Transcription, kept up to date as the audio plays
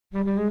I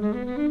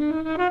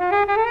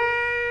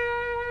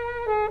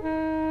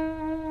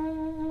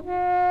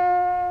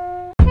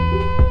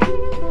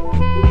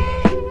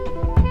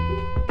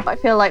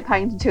feel like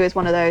Paddington 2 is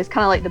one of those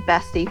kind of like the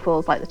best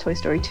sequels, like the Toy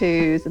Story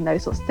 2s and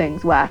those sorts of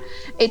things, where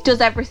it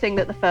does everything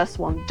that the first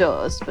one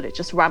does, but it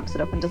just ramps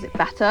it up and does it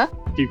better.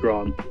 Hugh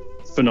Grant,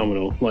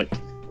 phenomenal. Like,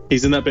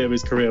 he's in that bit of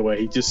his career where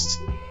he just,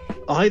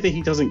 either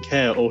he doesn't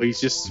care or he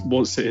just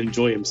wants to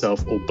enjoy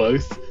himself, or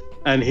both.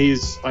 And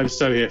I'm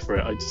so here for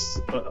it. I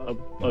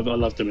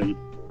loved him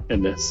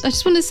in this. I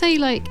just want to say,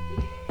 like,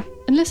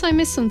 unless I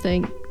missed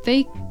something,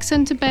 they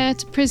sent a bear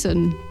to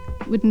prison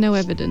with no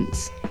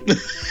evidence. Hey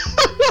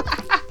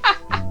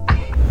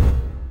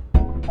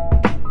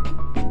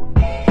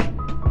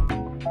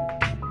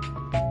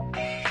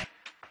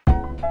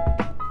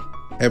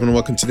everyone,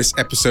 welcome to this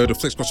episode of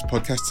FlixWatcher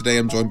Podcast. Today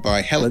I'm joined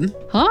by Helen.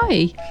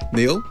 Hi.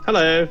 Neel.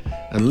 Hello.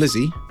 And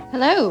Lizzie.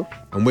 Hello.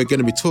 And we're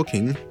going to be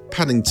talking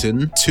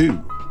Paddington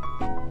 2.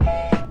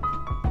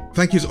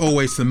 Thank you as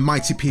always to the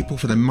mighty people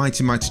for their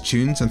mighty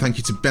tunes, and thank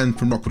you to Ben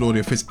from Rockwood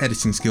Audio for his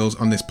editing skills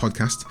on this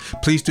podcast.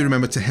 Please do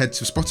remember to head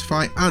to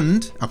Spotify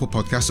and Apple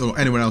Podcasts or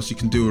anywhere else you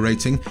can do a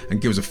rating and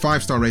give us a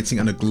 5-star rating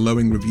and a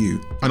glowing review.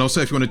 And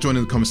also, if you want to join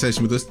in the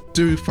conversation with us,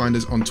 do find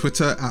us on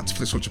Twitter at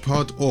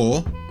FlixWatcherPod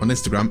or on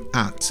Instagram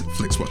at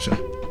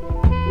FlixWatcher.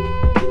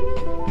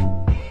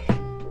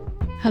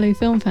 Hello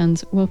film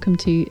fans, welcome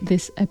to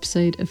this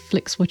episode of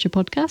FlixWatcher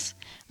Podcast.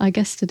 Our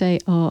guests today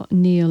are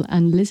Neel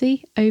and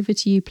Lizzie. Over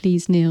to you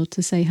please, Neel,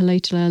 to say hello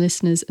to our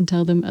listeners and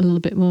tell them a little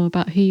bit more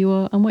about who you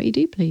are and what you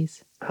do,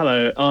 please.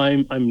 Hello,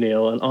 I'm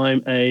Neel, and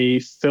I'm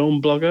a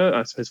film blogger,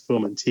 I suppose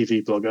film and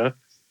TV blogger.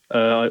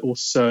 I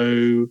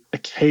also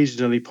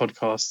occasionally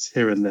podcast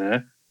here and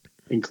there,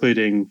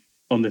 including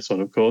on this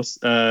one, of course.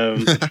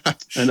 And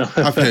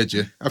I've heard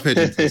you in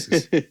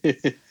places.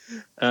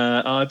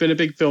 I've been a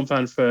big film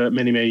fan for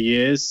many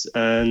years,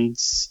 and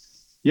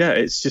yeah,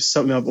 it's just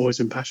something I've always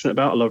been passionate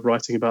about. I love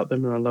writing about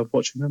them and I love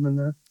watching them,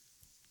 and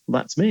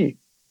that's me.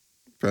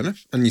 Fair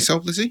enough. And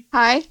yourself, Lizzie?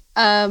 Hi,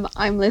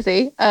 I'm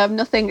Lizzie.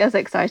 Nothing as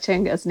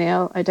exciting as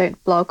Neel. I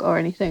don't blog or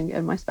anything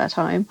in my spare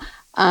time,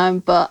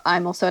 but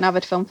I'm also an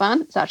avid film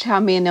fan. It's actually how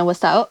me and Neel were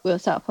set up. We were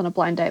set up on a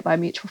blind date by a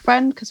mutual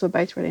friend because we're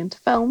both really into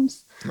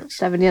films. Nice.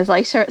 7 years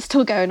later, it's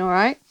still going all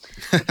right.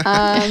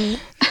 And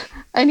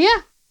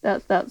yeah,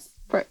 that's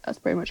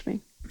pretty much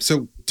me.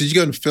 So did you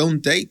go on film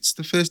dates,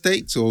 the first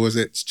dates, or was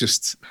it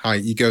just, hi,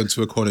 you go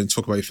into a corner and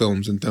talk about your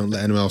films and don't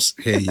let anyone else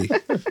hear you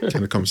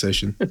kind of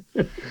conversation?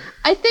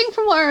 I think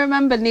from what I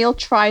remember, Neel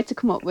tried to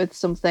come up with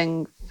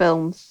something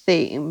film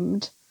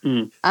themed,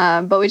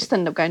 but we just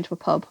ended up going to a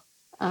pub.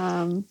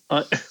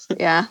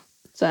 Yeah,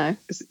 so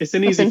it's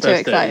an easy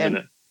first date, isn't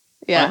it?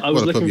 Yeah, I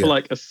was looking for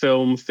like a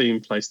film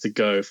themed place to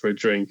go for a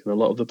drink, and a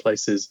lot of the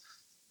places,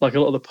 like a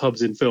lot of the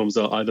pubs in films,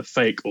 are either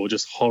fake or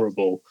just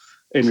horrible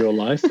in real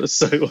life.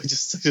 So I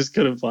just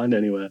couldn't find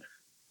anywhere,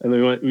 and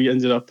we went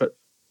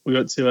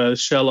to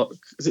Sherlock.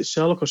 Is it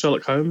Sherlock or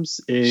Sherlock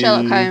Holmes in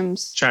Sherlock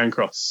Holmes, Charing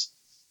Cross?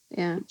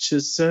 Yeah, which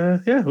is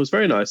it was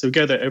very nice. We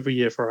go there every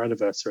year for our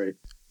anniversary.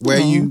 Where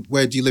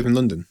do you live in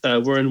London?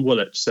 We're in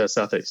Woolwich,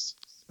 southeast.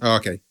 Oh,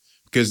 okay.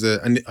 Because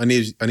an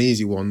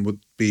easy one would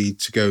be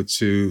to go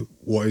to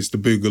what is the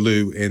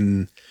Boogaloo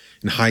in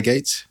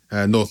Highgate,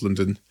 North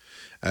London,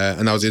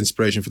 and that was the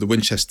inspiration for the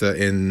Winchester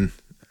in,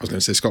 I was going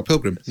to say Scott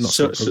Pilgrim, not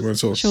Scott Pilgrim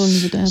at all. Shaun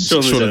of the Dead.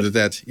 Shaun of the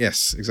Dead,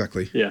 yes,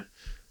 exactly. Yeah.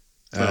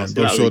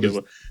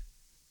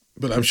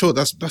 But I'm sure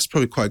that's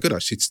probably quite good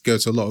actually, to go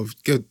to a lot of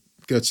go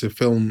to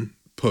film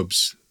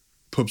pubs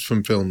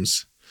from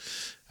films.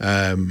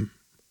 There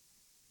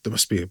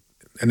must be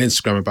an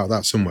Instagram about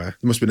that somewhere.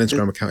 There must be an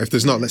Instagram account. If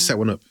there's not, let's set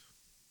one up.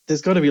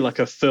 There's got to be like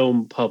a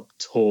film pub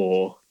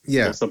tour,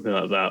 or something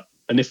like that.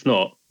 And if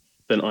not,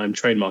 then I'm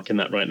trademarking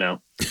that right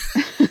now.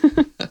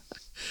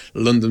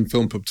 London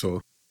Film Pub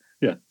Tour.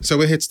 Yeah. So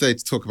we're here today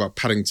to talk about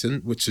Paddington,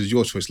 which is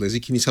your choice,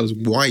 Lizzie. Can you tell us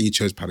why you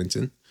chose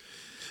Paddington?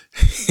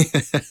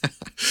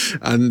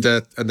 and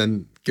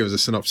then give us a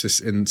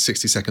synopsis in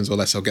 60 seconds or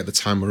less. I'll get the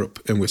timer up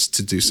in which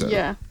to do so.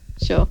 Yeah,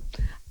 sure.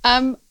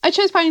 I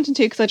chose Paddington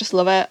 2 because I just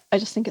love it. I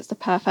just think it's the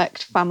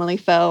perfect family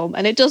film,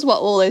 and it does what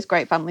all those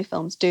great family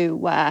films do,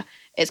 where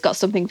it's got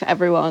something for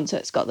everyone. So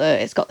it's got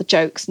the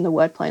jokes and the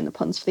wordplay and the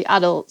puns for the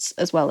adults,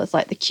 as well as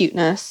like the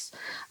cuteness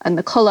and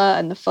the colour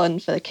and the fun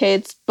for the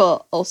kids,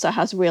 but also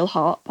has real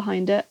heart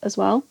behind it as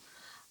well.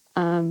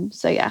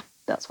 So yeah,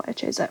 that's why I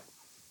chose it.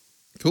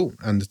 Cool.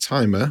 And the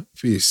timer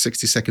for your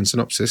 60-second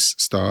synopsis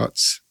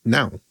starts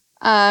now.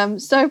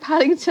 So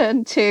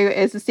Paddington 2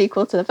 is a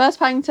sequel to the first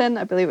Paddington.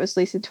 I believe it was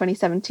released in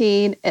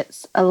 2017.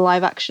 It's a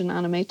live-action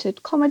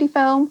animated comedy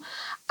film,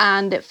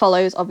 and it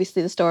follows,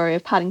 obviously, the story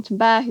of Paddington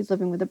Bear, who's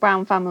living with the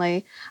Brown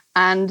family,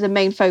 and the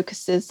main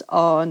focus is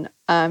on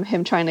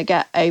him trying to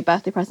get a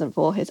birthday present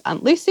for his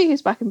Aunt Lucy,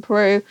 who's back in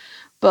Peru,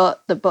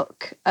 but the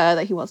book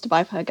that he wants to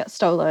buy for her gets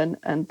stolen,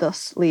 and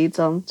thus leads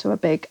on to a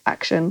big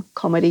action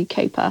comedy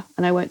caper,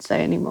 and I won't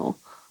say any more.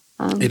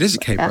 It is a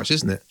caper, actually,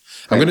 isn't it?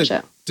 I'm going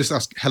to just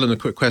ask Helen a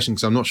quick question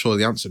because I'm not sure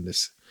the answer to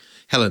this.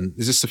 Helen,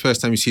 is this the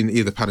first time you've seen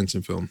either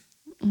Paddington film?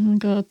 Oh my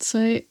God.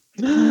 So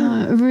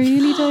I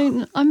really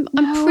don't. I'm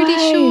No pretty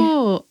way.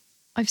 sure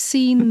I've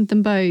seen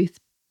them both,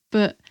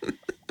 but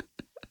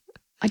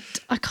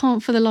I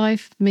can't for the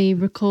life of me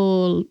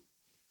recall.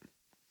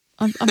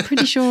 I'm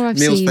pretty sure I've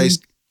Neil's seen. face,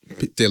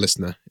 dear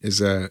listener,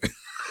 is I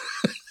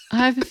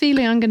have a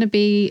feeling I'm going to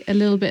be a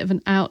little bit of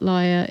an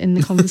outlier in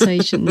the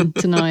conversation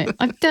tonight.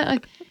 I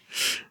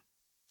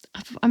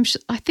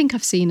think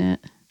I've seen it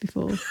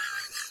before.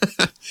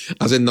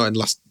 as in not in the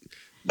last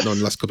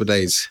couple of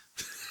days.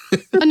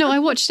 Oh no, I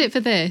watched it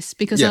for this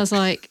because Yeah. I was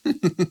like,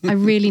 I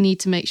really need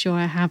to make sure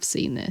I have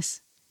seen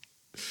this.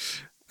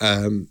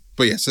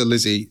 But yeah, so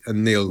Lizzie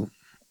and Neil,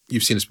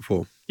 you've seen this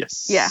before.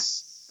 Yes. Yeah.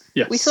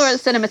 Yes. We saw it at the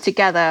cinema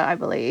together, I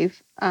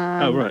believe.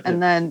 Right. And yeah.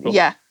 then, Cool.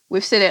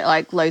 we've seen it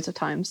like loads of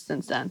times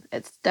since then.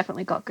 It's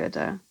definitely got good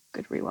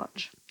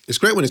rewatch. It's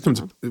great when it came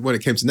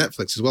to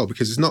Netflix as well,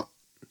 because it's not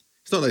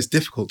that it's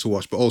difficult to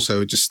watch, but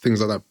also just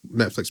things like that.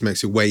 Netflix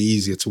makes it way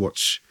easier to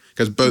watch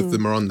because both of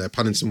them are on there.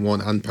 Paddington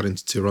 1 and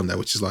Paddington 2 are on there,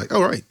 which is like,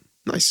 all right,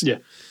 nice. Yeah.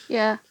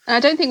 Yeah. And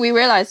I don't think we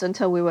realised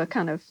until we were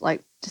kind of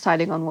like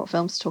deciding on what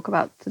films to talk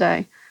about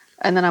today.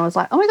 And then I was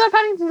like, oh my God,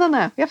 Paddington's on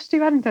there. We have to do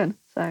Paddington.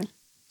 So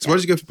why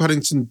did you go for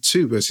Paddington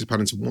 2 versus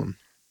Paddington 1?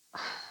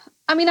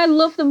 I mean, I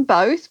love them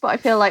both, but I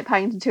feel like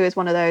Paddington 2 is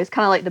one of those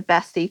kind of like the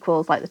best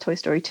sequels, like the Toy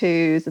Story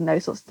 2s and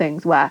those sorts of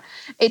things, where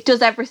it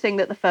does everything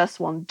that the first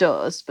one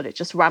does, but it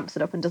just ramps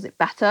it up and does it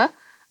better.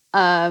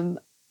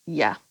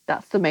 Yeah,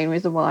 that's the main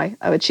reason why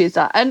I would choose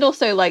that. And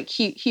also, like,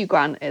 Hugh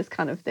Grant is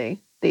kind of the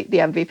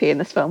MVP in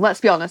this film.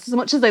 Let's be honest, as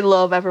much as they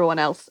love everyone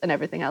else and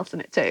everything else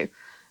in it too,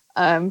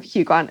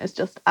 Hugh Grant is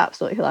just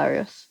absolutely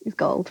hilarious. He's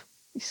gold.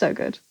 He's so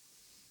good.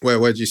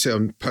 Where do you sit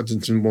on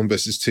Paddington 1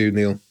 versus 2,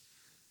 Neil?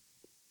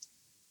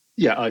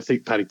 Yeah, I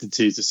think Paddington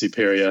 2 is a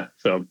superior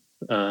film.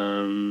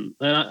 And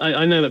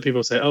I know that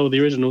people say, oh,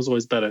 the original's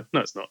always better. No,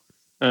 it's not.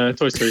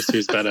 Toy Story 2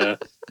 is better.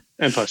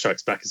 Empire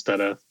Strikes Back is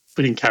better.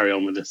 We can carry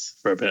on with this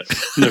for a bit.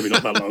 Maybe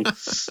not that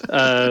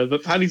long.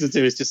 But Paddington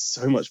 2 is just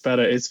so much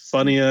better. It's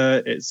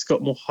funnier. It's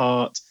got more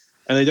heart.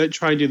 And they don't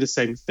try and do the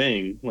same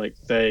thing. Like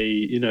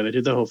they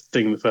did the whole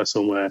thing in the first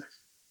one where,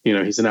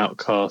 he's an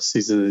outcast.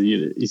 He's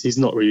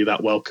not really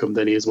that welcomed.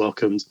 Then he is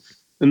welcomed.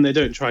 And they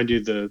don't try and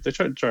they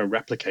try and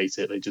replicate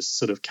it. They just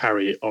sort of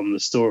carry it on the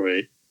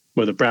story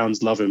where the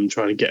Browns love him,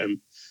 trying to get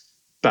him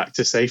back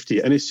to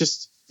safety. And it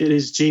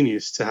is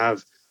genius to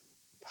have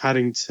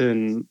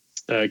Paddington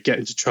get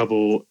into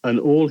trouble, and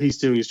all he's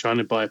doing is trying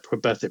to buy a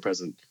birthday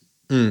present.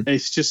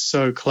 It's just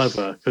so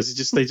clever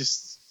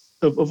because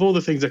of all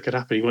the things that could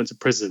happen, he went to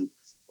prison.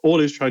 All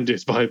he was trying to do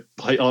is buy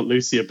Aunt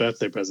Lucy a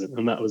birthday present,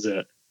 and that was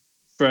it.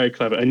 Very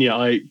clever. And yeah,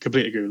 I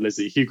completely agree with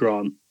Lizzie. Hugh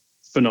Grant,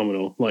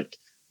 phenomenal. Like,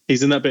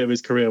 he's in that bit of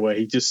his career where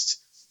he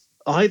just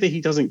either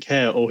he doesn't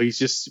care or he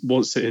just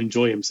wants to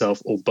enjoy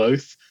himself, or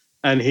both.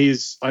 And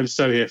I'm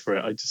so here for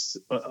it.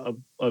 I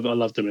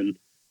loved him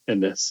in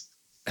this.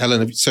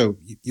 Helen, have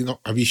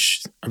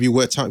you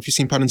worked out if you've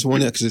seen Paddington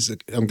 1 yet? Because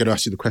I'm going to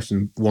ask you the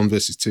question 1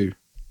 versus 2.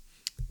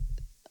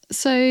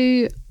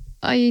 So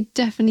I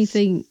definitely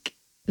think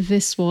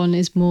this one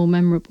is more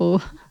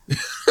memorable.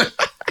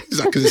 Is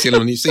that because it's the only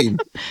one you've seen?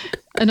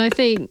 And I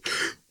think,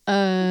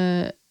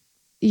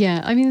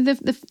 yeah, I mean,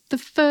 the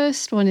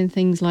first one in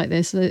things like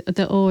this,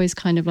 they're always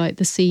kind of like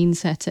the scene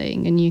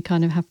setting, and you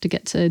kind of have to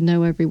get to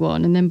know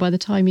everyone. And then by the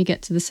time you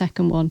get to the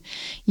second one,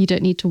 you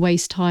don't need to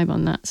waste time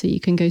on that. So you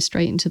can go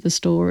straight into the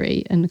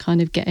story and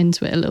kind of get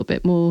into it a little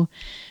bit more.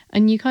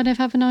 And you kind of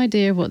have an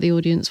idea of what the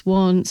audience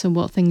wants and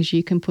what things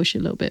you can push a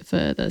little bit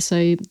further.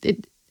 So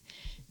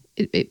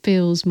it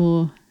feels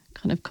more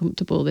kind of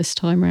comfortable this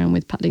time around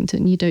with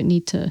Paddington. You don't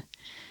need to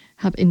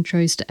have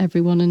intros to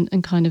everyone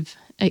and kind of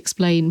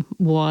explain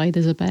why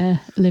there's a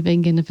bear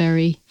living in a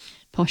very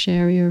posh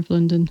area of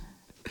London.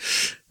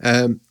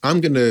 I'm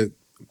going to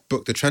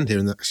buck the trend here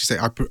and actually say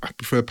I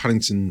prefer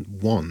Paddington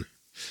 1.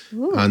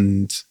 Ooh.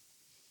 And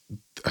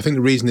I think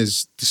the reason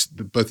is just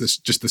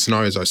the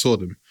scenarios I saw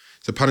them.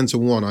 So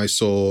Paddington 1 I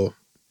saw,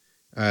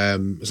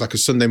 it was like a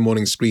Sunday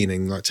morning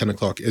screening, like 10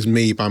 o'clock. It was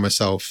me by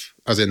myself,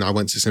 as in I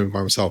went to cinema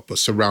by myself, but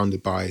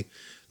surrounded by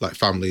like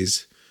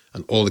families,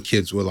 and all the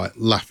kids were like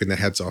laughing their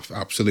heads off,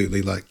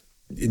 absolutely like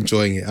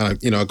enjoying it.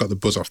 And I got the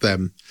buzz off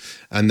them.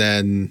 And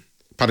then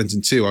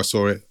Paddington 2, I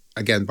saw it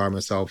again by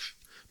myself,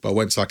 but I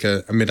went to like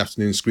a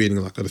mid-afternoon screening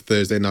like on a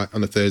Thursday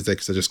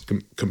because I just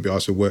couldn't be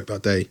arsed with work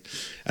that day.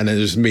 And then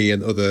there's me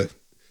and other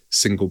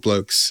single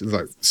blokes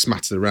like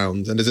smattered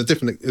around, and there's a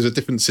different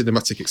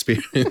cinematic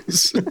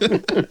experience.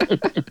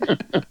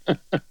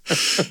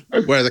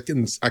 Whereas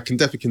I can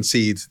definitely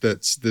concede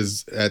that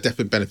there's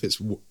definite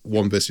benefits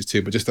 1 versus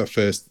 2, but just that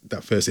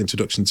first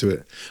introduction to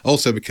it.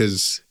 Also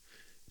because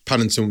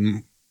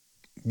Paddington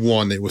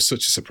 1, it was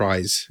such a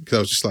surprise because I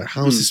was just like,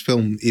 how is this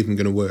film even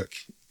going to work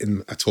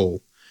at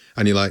all?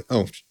 And you're like,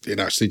 oh, it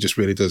actually just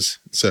really does.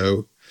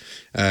 So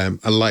I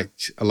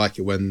like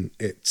it when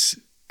it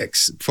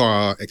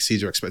far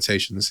exceeds your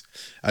expectations.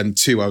 And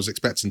 2, I was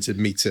expecting to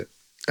meet it,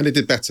 and it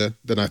did better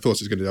than I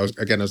thought it was going to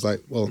do. I was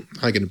like, well,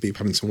 how are you going to beat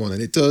Paddington 1?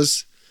 And it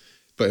does,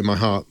 but in my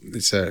heart,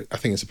 I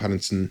think it's a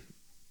Paddington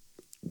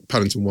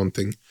 1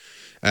 thing.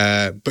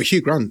 But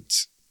Hugh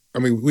Grant, I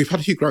mean, we've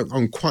had Hugh Grant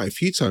on quite a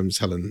few times,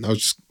 Helen. I was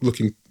just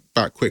looking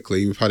back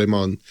quickly. We've had him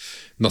on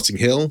Notting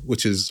Hill,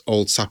 which is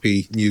old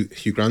sappy new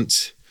Hugh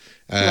Grant.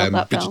 Love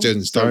that Bridget film.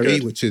 Jones's So Diary,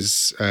 good. which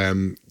is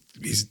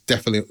he's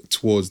definitely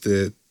towards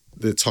the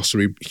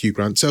tossery Hugh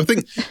Grant. So I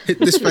think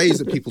this phase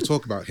that people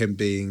talk about him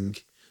being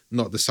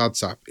not the sad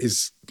sap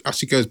is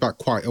actually goes back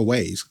quite a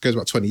ways. It goes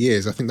back 20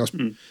 years. I think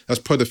that's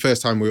probably the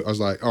first time I was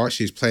like, oh,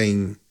 actually, he's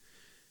playing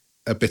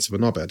a bit of a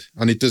knobhead,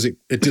 and it does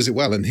it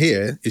well. And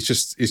here, it's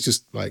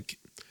just like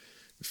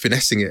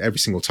finessing it every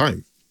single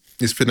time.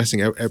 It's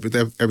finessing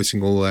every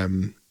single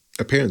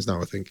appearance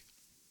now, I think.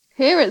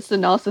 Here it's the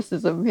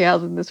narcissism he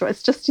has in this.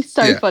 It's just he's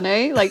so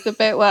funny. Like the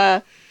bit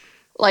where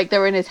like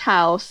they're in his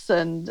house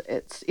and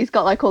he's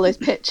got like all those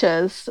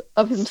pictures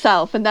of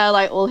himself and they're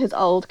like all his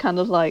old kind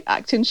of like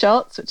acting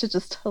shots, which are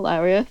just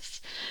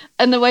hilarious.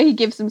 And the way he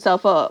gives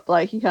himself up,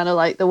 like he kind of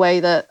like the way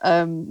that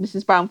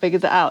Mrs. Brown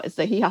figures it out is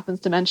that he happens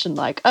to mention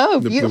like, oh,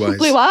 The beautiful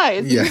blue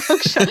eyes. Yeah.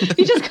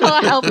 He just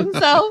can't help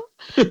himself.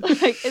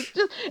 Like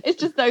it's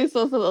just those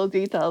sorts of little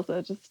details that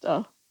are just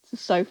it's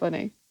just so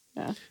funny.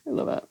 Yeah, I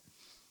love it.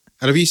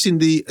 And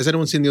has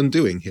anyone seen The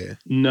Undoing here?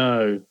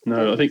 No.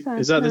 I think so,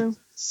 is that no.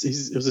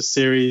 it was a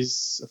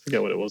series. I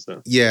forget what it was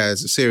now. Yeah,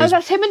 it's a series. Oh,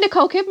 that's him and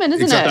Nicole Kidman,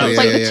 isn't Exactly, it? It's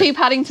yeah, like yeah, the two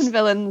Paddington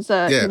villains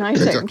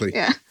uniting. Exactly.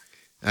 Yeah.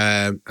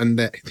 And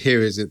there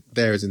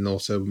is in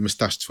also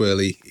moustache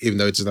twirly, even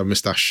though it doesn't have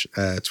moustache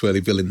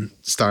twirly villain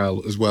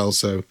style as well.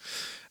 So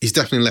he's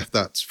definitely left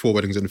that Four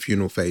Weddings and a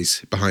Funeral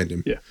phase behind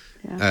him. Yeah.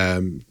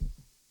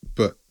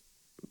 But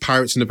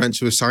Pirates and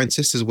Adventure of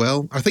Scientists as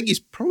well. I think he's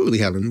probably,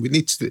 Helen. We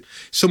need to.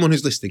 Someone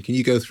who's listening, can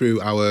you go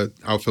through our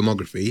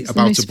filmography He's the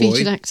about most a boy?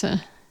 featured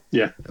actor.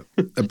 Yeah.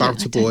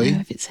 About I a don't boy. know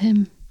if it's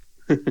him.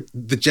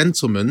 The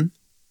Gentleman.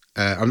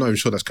 I'm not even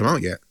sure that's come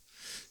out yet.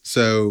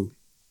 So,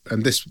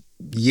 and this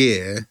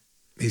year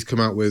he's come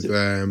out with.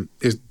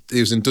 He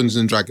was in Dungeons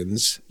and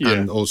Dragons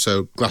and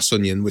also Glass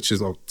Onion, which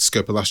is like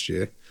scope of last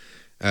year.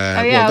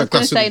 I was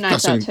going to say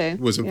Nice Out too.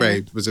 Was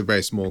a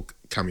very small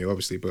cameo,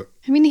 obviously, but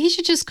I mean, he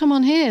should just come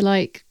on here.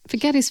 Like,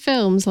 forget his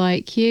films.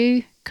 Like,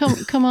 you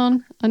come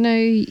on. I know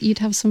you'd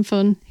have some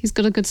fun. He's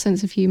got a good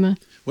sense of humour.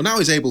 well, now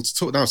he's able to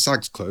talk. Now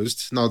SAG's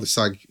closed. Now the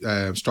SAG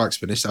strike's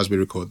finished as we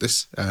record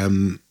this.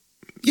 He'll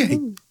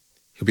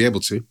be able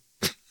to.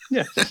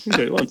 Yeah, he can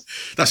do it once.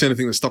 That's the only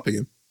thing that's stopping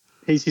him.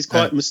 He's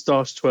quite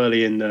moustache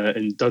twirly in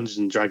Dungeons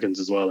and Dragons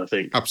as well, I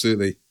think.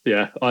 Absolutely.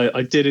 Yeah,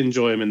 I did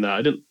enjoy him in that.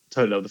 I didn't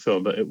totally love the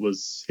film, but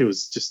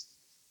it's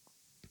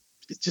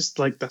just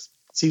like that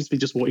seems to be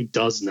just what he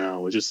does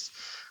now.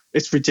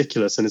 It's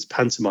ridiculous and it's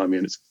pantomime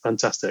and it's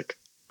fantastic.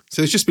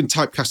 So he's just been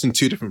typecast in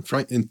two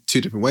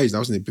different ways now,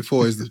 hasn't he?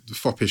 Before he's the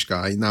foppish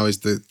guy, now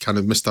he's the kind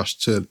of moustache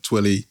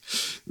twirly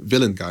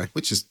villain guy,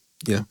 which is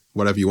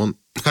whatever you want,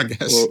 I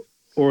guess.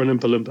 Or an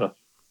Oompa Loompa.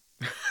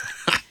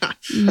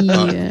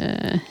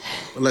 Yeah.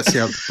 Let's see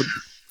how.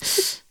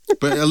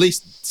 But at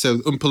least, so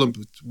Oompa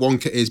Loompa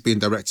Wonka is being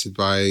directed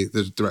by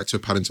the director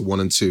of Paddington 1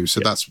 and 2.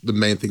 So that's the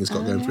main thing it's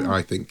got going for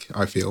it,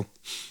 I feel.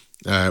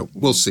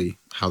 We'll see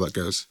how that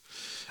goes.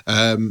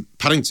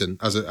 Paddington,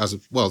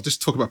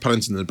 just talk about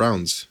Paddington and the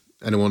Browns.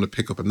 Anyone want to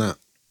pick up on that?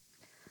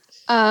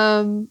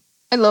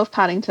 I love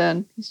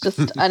Paddington. He's just,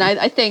 and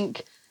I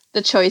think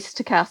the choice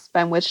to cast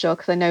Ben Whishaw,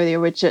 because I know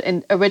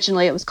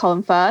originally it was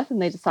Colin Firth,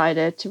 and they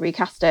decided to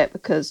recast it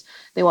because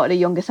they wanted a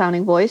younger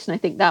sounding voice, and I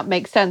think that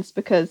makes sense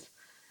because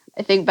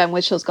I think Ben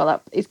Wishaw's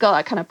got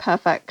that kind of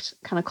perfect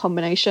kind of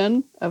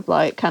combination of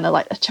like kind of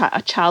like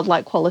a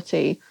childlike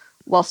quality,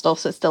 whilst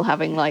also still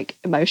having like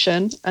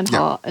emotion and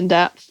heart and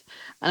depth.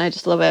 And I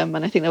just love him,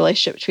 and I think the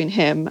relationship between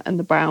him and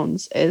the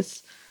Browns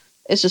is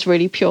just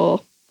really pure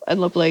and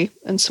lovely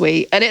and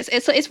sweet. And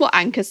it's what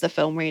anchors the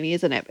film, really,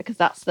 isn't it? Because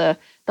that's the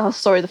whole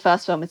story of the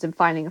first film is in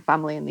finding a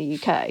family in the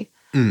UK.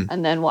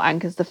 And then what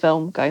anchors the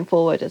film going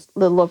forward is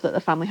the love that the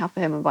family have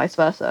for him and vice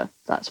versa.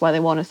 That's why they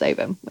want to save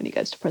him when he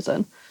goes to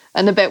prison.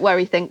 And the bit where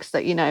he thinks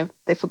that,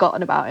 they've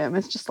forgotten about him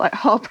is just like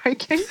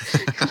heartbreaking.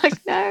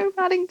 Like, no,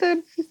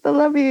 Paddington, we still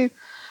love you.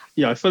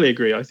 Yeah, I fully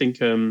agree. I think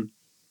the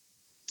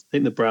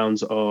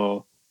Browns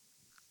are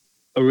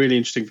a really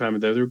interesting family.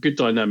 They're a good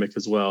dynamic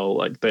as well.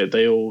 Like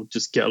they all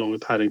just get along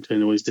with Paddington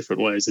in all these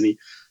different ways, and he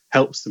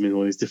helps them in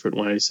all these different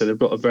ways. So they've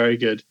got a very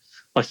good,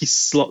 like he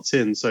slots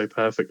in so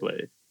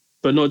perfectly.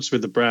 But not just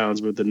with the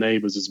Browns, but with the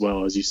neighbours as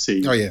well, as you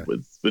see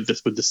with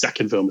the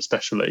second film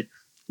especially.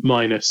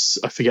 Minus,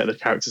 I forget the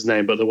character's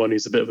name, but the one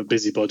who's a bit of a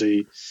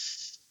busybody.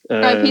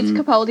 Peter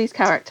Capaldi's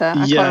character.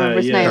 I can't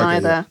remember his name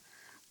either. Yeah.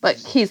 But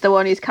he's the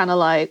one who's kind of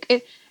like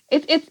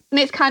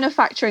it's kind of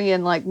factoring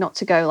in like not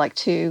to go like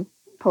too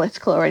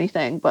political or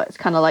anything, but it's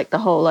kind of like the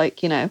whole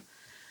like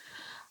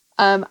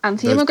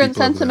anti-immigrant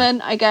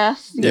sentiment, I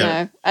guess. You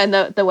know, and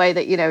the way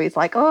that he's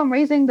like, oh, I'm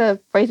raising the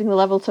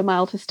level to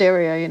mild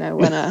hysteria.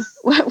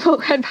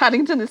 When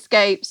Paddington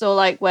escapes, or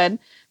like when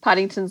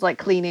Paddington's like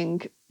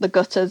cleaning the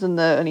gutters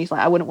and he's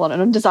like, I wouldn't want an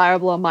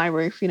undesirable on my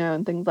roof,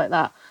 and things like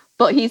that.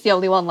 But he's the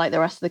only one, like the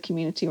rest of the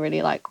community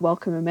really like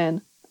welcome him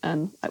in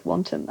and like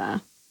want him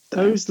there.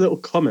 Those little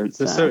comments,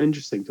 they're so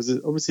interesting because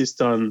obviously it's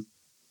done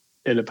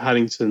in a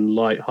Paddington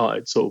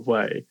light-hearted sort of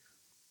way.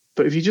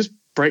 But if you just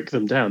break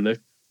them down, they're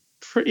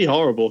pretty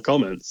horrible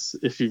comments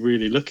if you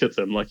really look at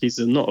them. Like, he's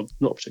not a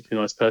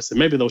particularly nice person.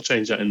 Maybe they'll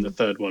change that in the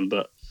third one,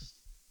 but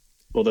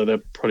although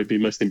they'll probably be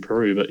mostly in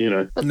Peru, but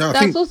But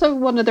that's also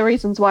one of the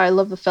reasons why I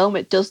love the film.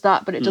 It does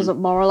that, but it doesn't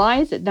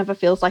moralize. It never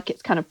feels like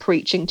it's kind of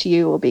preaching to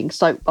you or being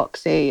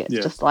soapboxy. It's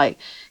just like,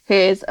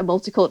 here's a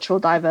multicultural,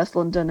 diverse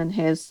London, and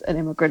here's an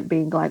immigrant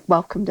being like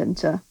welcomed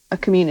into a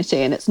community.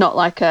 And it's not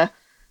like a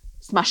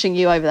smashing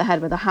you over the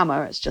head with a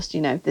hammer. It's just,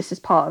 this is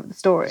part of the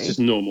story. It's just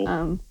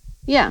normal.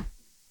 Yeah,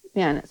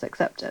 and it's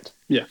accepted.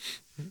 Yeah,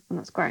 and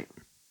that's great.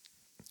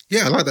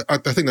 Yeah, I like that.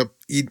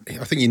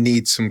 I think you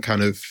need some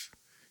kind of.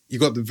 You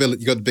got the villain,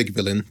 you got the big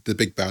villain, the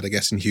big bad, I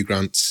guess, in Hugh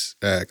Grant's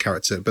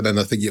character. But then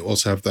I think you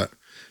also have that.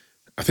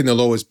 I think there'll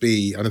always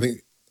be, and I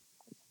think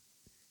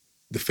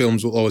the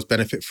films will always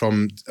benefit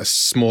from a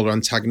smaller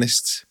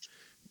antagonist,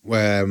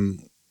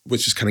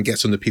 which just kind of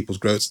gets under people's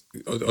growth,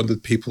 under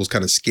people's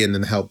kind of skin,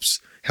 and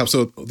helps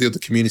the other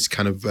community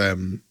kind of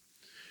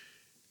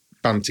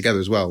band together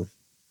as well.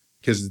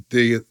 Because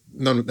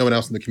no one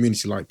else in the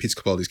community liked Peter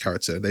Capaldi's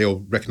character. They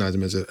all recognise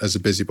him as a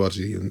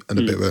busybody and a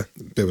bit of a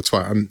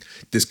twat. And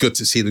it's good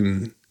to see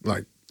them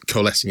like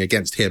coalescing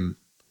against him.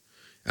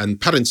 And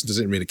Paddington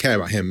doesn't really care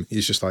about him.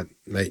 He's just like,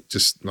 mate,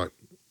 just like,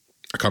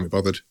 I can't be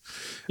bothered.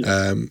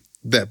 Yeah.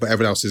 But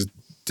everyone else is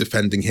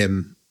defending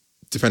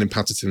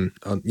Paddington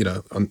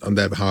on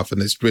their behalf,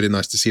 and it's really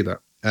nice to see that.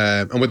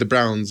 And with the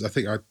Browns, I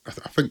think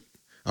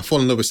I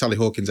fall in love with Sally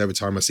Hawkins every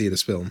time I see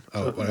this film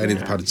or any of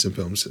the Paddington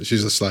films.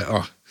 She's just like,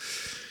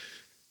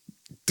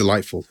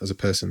 delightful as a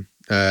person.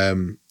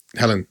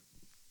 Helen?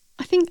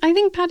 I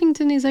think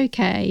Paddington is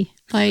okay.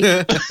 Like,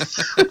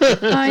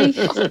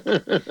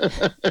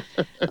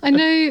 I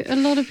know a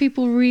lot of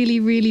people really,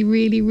 really,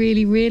 really,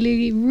 really,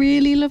 really,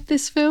 really love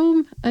this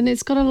film, and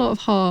it's got a lot of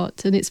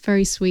heart and it's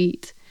very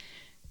sweet.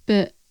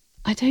 But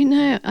I don't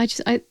know. I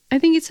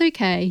think it's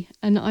okay,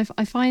 and I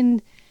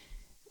find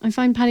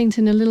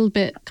Paddington a little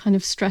bit kind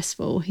of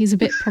stressful. He's a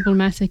bit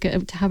problematic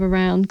to have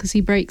around because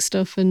he breaks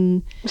stuff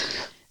and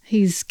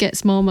he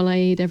gets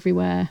marmalade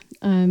everywhere.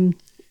 And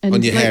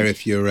on your hair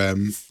if you're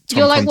Tom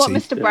You're like Conti.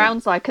 what Mr.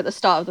 Brown's like at the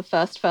start of the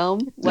first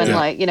film when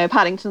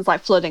Paddington's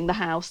like flooding the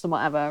house and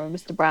whatever, and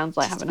Mr. Brown's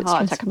like having a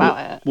heart attack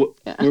about it.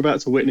 We're about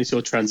to witness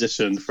your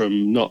transition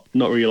from not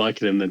really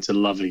liking him then to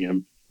loving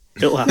him.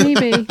 It'll happen.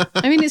 Maybe.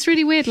 I mean, it's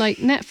really weird. Like,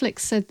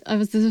 Netflix said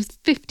there's a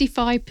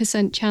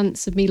 55%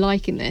 chance of me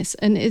liking this,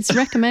 and it's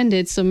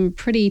recommended some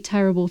pretty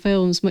terrible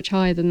films much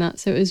higher than that.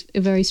 So it was a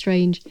very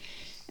strange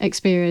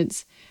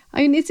experience.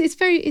 I mean, it is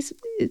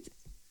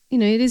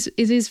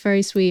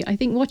very sweet. I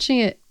think watching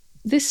it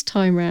this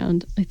time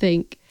round,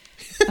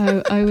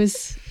 I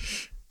was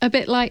a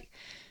bit like,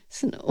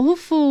 it's an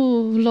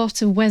awful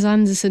lot of Wes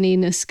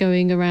Anderson-iness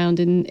going around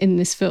in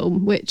this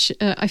film, which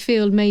I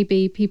feel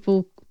maybe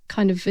people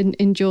kind of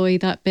enjoy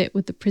that bit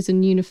with the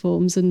prison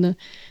uniforms, and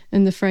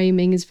the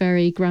framing is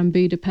very Grand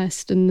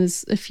Budapest, and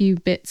there's a few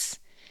bits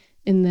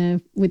in there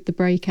with the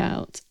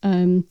breakout.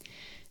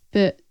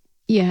 But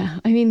yeah,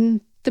 I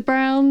mean, the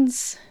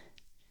Browns,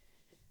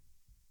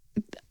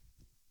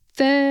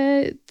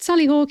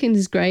 Sally Hawkins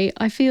is great.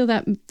 I feel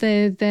that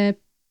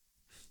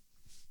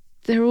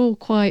they're all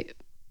quite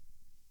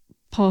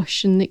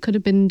posh, and it could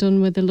have been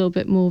done with a little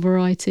bit more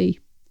variety,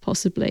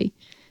 possibly,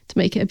 to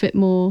make it a bit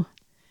more,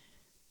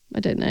 I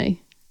don't know,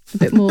 a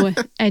bit more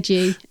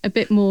edgy, a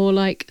bit more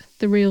like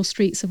the real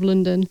streets of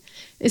London.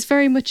 It's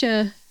very much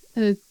a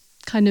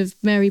kind of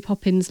Mary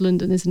Poppins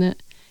London, isn't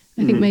it?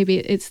 I think maybe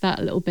it's that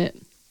a little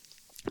bit.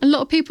 A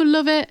lot of people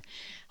love it.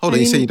 Hold on,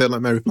 you say you don't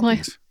like Mary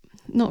Poppins?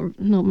 Not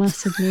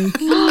massively.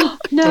 No.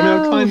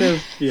 I mean,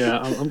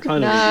 I'm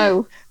kind of.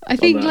 No. I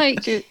think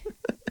like it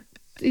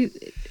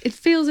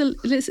feels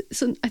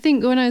I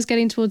think when I was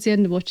getting towards the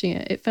end of watching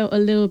it, it felt a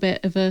little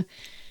bit of a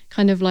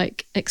kind of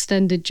like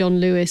extended John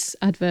Lewis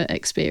advert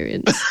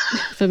experience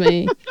for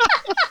me.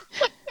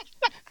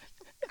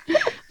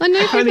 I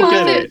know people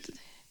love it.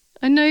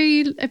 I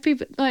know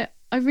people like.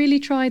 I really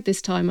tried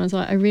this time. I was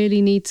like, I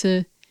really need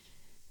to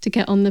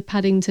get on the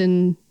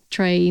Paddington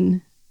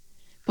train,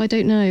 but I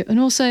don't know. And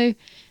also,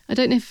 I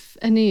don't know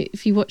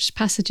if you watched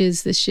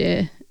Passages this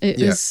year. And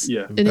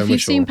if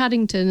you've seen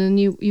Paddington and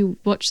you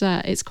watch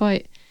that, it's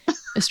quite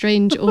a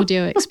strange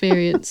audio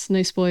experience.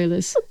 No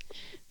spoilers.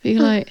 But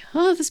you're like,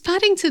 oh, there's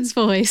Paddington's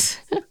voice.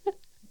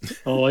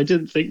 Oh, I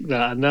didn't think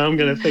that. Now I'm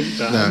going to think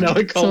that. No. Now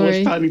I can't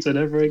watch Paddington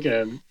ever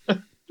again.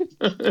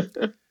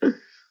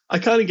 I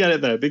kind of get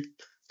it though,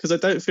 because I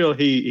don't feel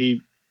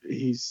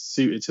he's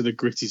suited to the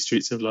gritty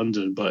streets of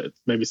London, but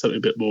maybe something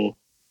a bit more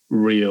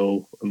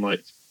real and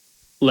like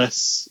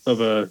less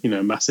of a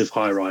massive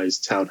high-rise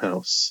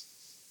townhouse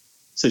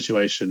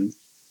situation.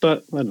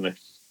 But I don't know.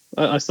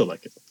 I still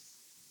like it.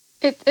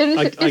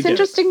 It's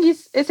interesting.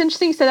 It's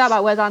interesting you say that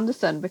about Wes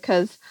Anderson,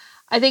 because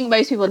I think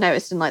most people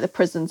noticed in like the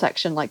prison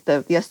section, like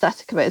the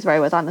aesthetic of it is very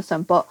Wes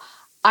Anderson. But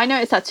I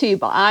noticed that too,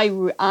 but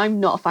I'm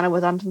not a fan of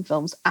Wes Anderson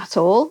films at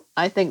all.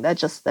 I think they're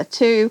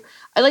too.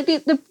 I like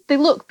they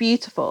look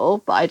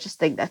beautiful, but I just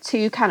think they're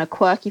too kind of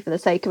quirky for the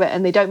sake of it,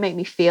 and they don't make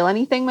me feel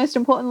anything. Most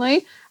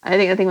importantly, and I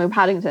think the thing with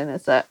Paddington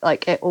is that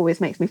like it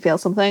always makes me feel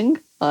something.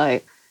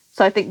 Like,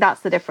 so I think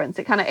that's the difference.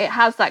 It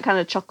has that kind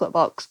of chocolate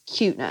box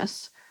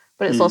cuteness,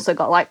 but it's also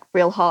got like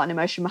real heart and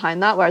emotion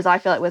behind that. Whereas I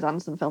feel like Wes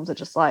Anderson films are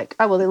just like,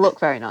 oh well, they look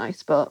very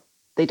nice, but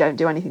they don't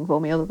do anything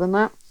for me other than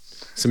that.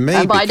 So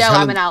maybe, but I know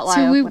I'm an outlier.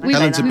 So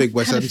Helen's a that. big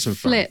Wes Anderson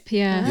fan. Flip,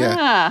 yeah.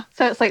 Yeah.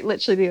 So it's like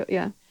literally,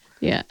 opposite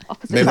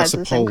Maybe sides that's of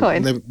a the same poll.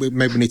 coin.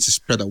 Maybe we need to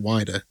spread that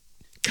wider.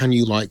 Can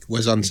you like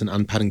Wes Anderson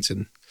and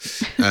Paddington?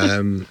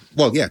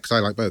 Well, yeah, because I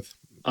like both.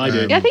 I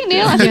do. Yeah, I think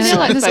Neel. I Neel was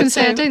likes going to both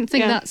say, I too. don't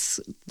think that's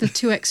the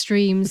two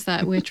extremes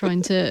that we're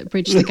trying to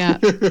bridge the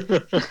gap.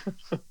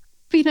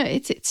 But you know,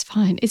 it's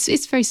fine.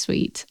 It's very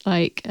sweet.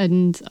 Like,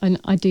 and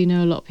I do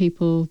know a lot of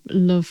people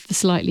love the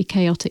slightly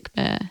chaotic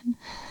bear.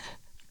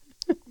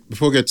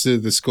 Before we go to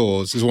the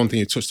scores, there's one thing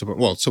you touched upon.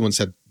 Well, someone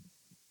said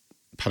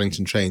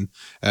Paddington train,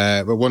 but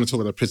I want to talk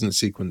about the prison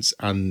sequence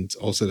and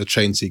also the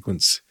train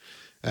sequence.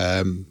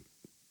 The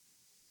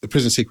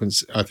prison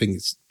sequence, I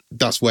think,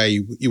 that's where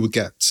you would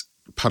get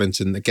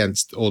Paddington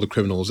against all the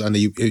criminals, and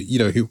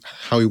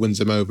how he wins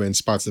them over in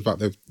spite of the fact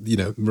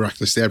that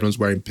miraculously everyone's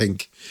wearing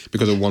pink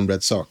because of one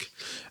red sock,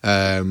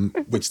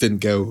 which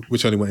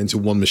only went into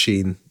one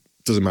machine.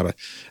 Doesn't matter.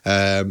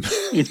 So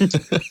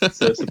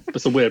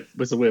it's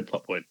a weird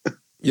plot point.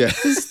 Yeah,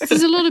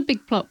 there's a lot of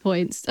big plot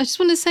points. I just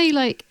want to say,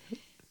 like,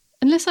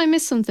 unless I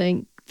missed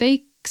something,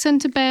 they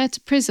sent a bear to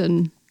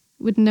prison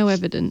with no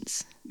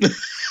evidence.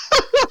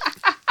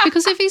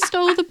 Because if he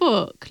stole the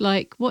book,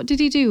 like, what did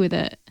he do with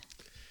it?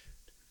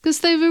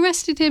 Because they've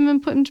arrested him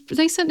and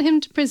they sent him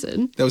to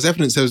prison. there was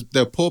evidence.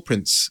 There were paw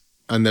prints,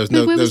 and there was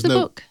Where was the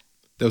book?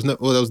 There was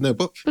no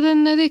book. But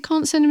then they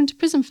can't send him to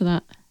prison for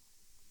that.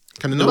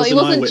 Kind of Well, not. he an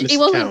wasn't. eyewitness He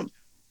wasn't. account.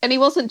 And he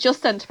wasn't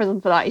just sent to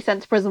prison for that. He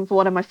sent to prison for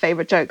one of my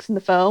favourite jokes in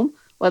the film,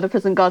 where the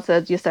prison guard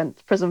said, "You're sent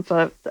to prison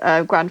for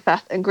grand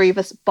theft and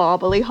grievous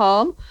barbarly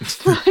harm,"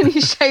 when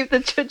he shaved the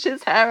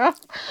judge's hair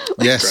off.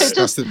 Yes,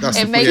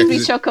 It makes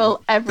me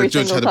chuckle every the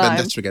judge single had a time.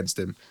 vendetta against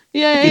him.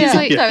 Yeah. It's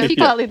like, So if it's you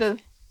got- partly the.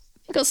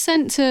 He got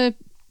sent to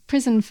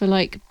prison for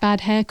like bad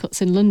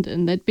haircuts in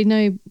London. There'd be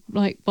no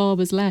like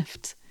barbers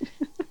left.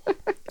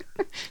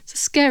 It's a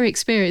scary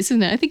experience,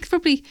 isn't it? I think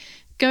probably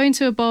going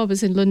to a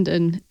barber's in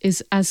London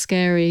is as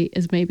scary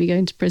as maybe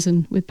going to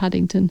prison with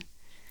Paddington.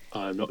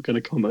 I'm not going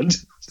to comment.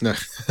 No.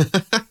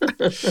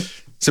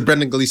 So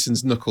Brendan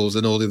Gleeson's Knuckles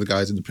and all the other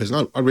guys in the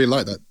prison. I really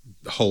like that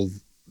the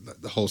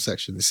whole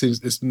section. It seems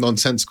it's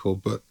nonsensical,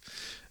 but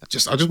I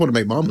just want to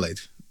make marmalade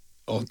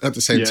at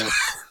the same time.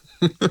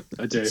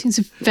 I do. It seems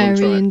a I wanna very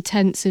try it.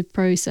 intensive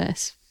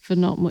process for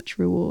not much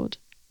reward.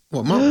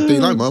 What? Do you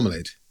like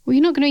marmalade? Well,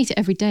 you're not going to eat it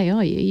every day,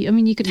 are you? I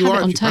mean, you could You have are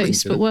it on if you're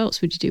toast, Paddington. but what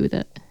else would you do with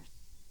it?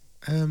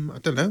 I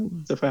don't know.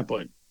 It's a fair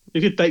point.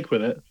 You could bake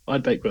with it.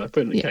 I'd bake with it. I'd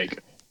put it in a Yeah. cake.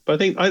 But I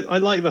think I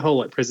like the whole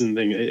like prison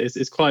thing. It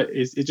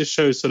just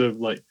shows sort of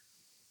like,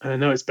 I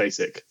know it's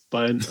basic,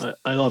 but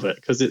I love it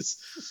because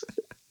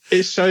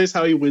it shows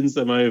how he wins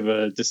them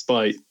over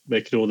despite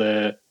making all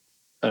their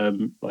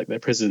their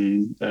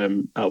prison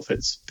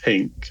outfits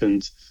pink.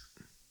 And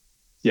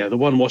yeah, the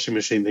one washing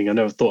machine thing I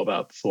never thought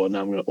about before.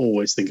 Now I'm going to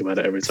always think about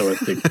it every time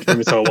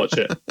I watch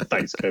it.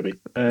 Thanks, Kobe.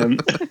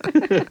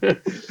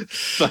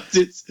 But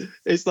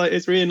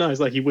it's really nice.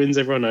 Like he wins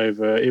everyone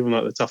over, even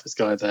like the toughest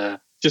guy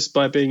there, just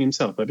by being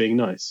himself, by being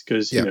nice.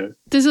 Because you know,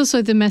 There's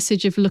also the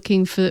message of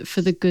looking for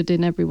the good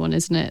in everyone,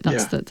 isn't it?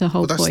 That's the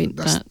whole point.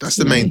 That's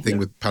the main thing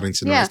with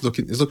Paddington. Yeah. Right?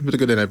 He's looking for the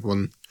good in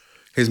everyone.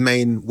 His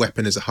main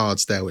weapon is a hard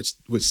stare, which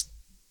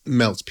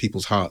melts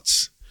people's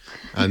hearts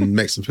and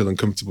makes them feel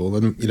uncomfortable.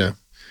 And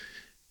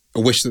I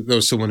wish that there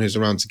was someone who's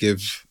around to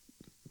give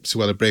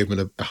Suella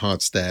Braverman a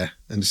hard stare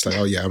and just like,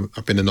 oh yeah,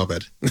 I've been a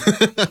knobhead.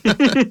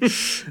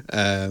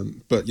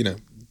 But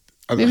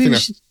I Maybe think we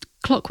that's should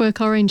Clockwork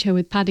Orange her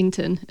with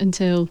Paddington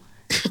until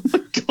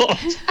God,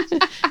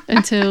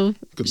 until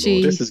Good she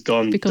Lord, this has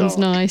gone becomes dark.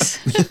 nice.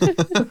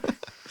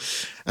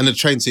 and the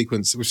train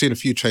sequence. We've seen a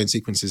few train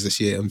sequences this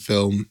year on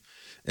film,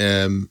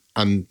 and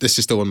this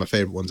is still one of my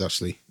favourite ones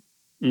actually.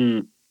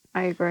 Mm.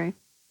 I agree.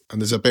 And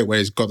there's a bit where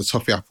he's got the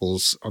toffee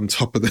apples on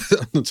top of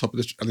the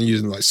and then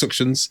using like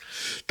suctions.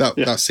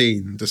 That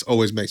scene just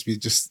always makes me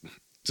just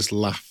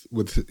laugh.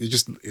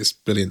 It's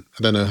brilliant.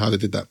 I don't know how they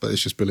did that, but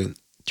it's just brilliant.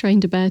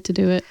 Trained a bear to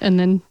do it and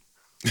then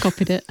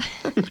copied it.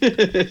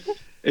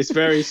 It's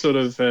very sort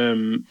of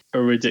a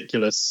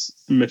ridiculous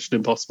Mission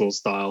Impossible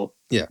style,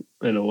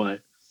 in a way.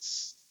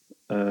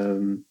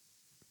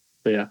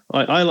 But yeah,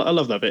 I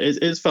love that bit.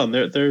 It's fun.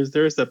 There is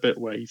that bit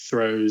where he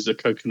throws a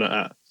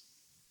coconut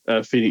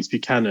at Phoenix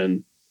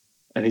Buchanan,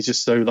 and he's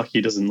just so lucky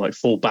he doesn't like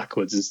fall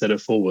backwards instead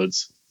of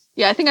forwards.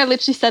 Yeah, I think I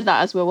literally said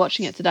that as we were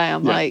watching it today.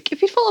 I'm like, if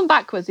he'd fallen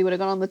backwards, he would have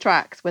gone on the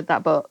tracks with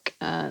that book,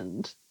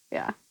 and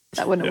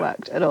that wouldn't have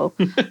worked at all.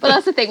 But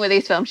that's the thing with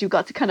these films, you've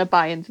got to kind of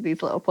buy into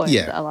these little points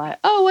that are like,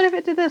 oh, what if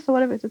it did this or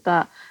what if it did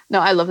that? No,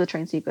 I love the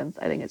train sequence.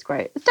 I think it's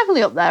great. It's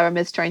definitely up there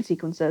amidst train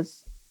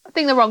sequences I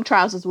think The Wrong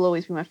Trousers will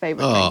always be my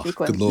favourite train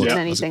sequence good Lord. in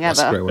anything that's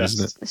a ever. great one,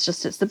 isn't it?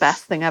 It's the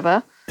best thing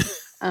ever.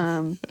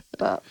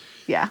 But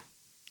yeah,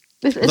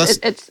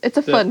 it's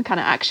a fun kind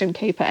of action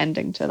caper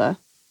ending to the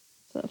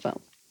film.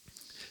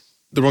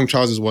 The Wrong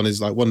Trousers one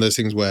is like one of those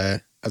things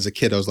where, as a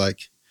kid, I was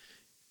like,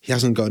 he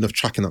hasn't got enough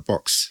track in that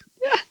box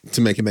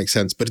to make it make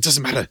sense, but it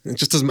doesn't matter. It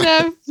just doesn't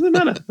matter. No, It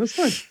doesn't matter. That's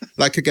fine.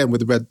 Like again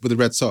with the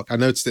red sock, I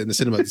noticed it in the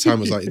cinema at the time.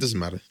 I was like, it doesn't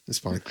matter. It's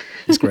fine.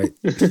 It's great.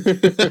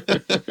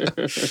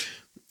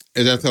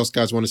 Is there anything else,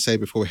 guys, want to say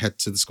before we head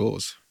to the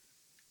scores?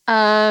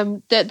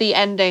 The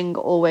ending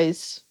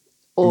always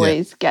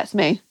gets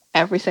me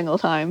every single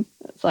time.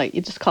 It's like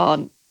you just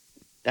can't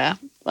not.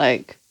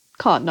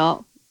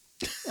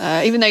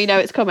 Even though you know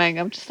it's coming,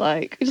 I'm just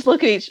like, we just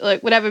look at each,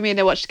 like whenever me and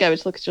Neel watch together, we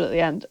just look at each other at the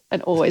end,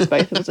 and always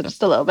both of us are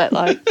just a little bit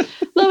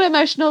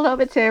emotional, a little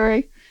bit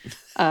teary.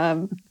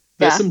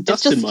 There's some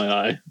dust in my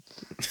eye.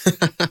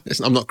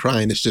 I'm not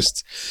crying. It's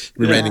just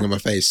raining on my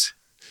face.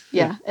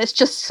 Yeah, it's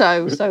just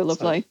so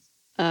lovely.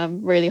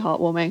 Really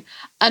heartwarming.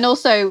 And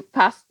also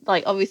past,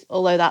 like, obviously,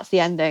 although that's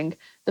the ending,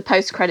 the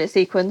post-credit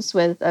sequence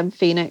with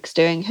Phoenix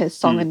doing his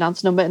song and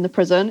dance number in the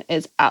prison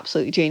is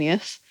absolutely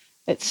genius.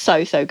 It's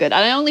so good. And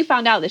I only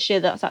found out this year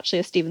that's actually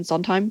a Stephen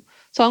Sondheim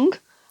song.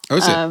 Oh,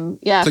 is it?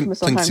 Yeah, from a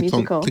Sondheim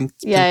musical.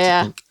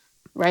 Yeah.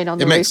 Rain on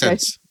the It Roof. makes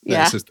sense.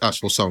 Yeah. It's an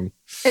actual song.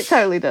 It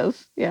totally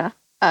does. Yeah.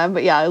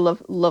 But yeah, I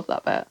love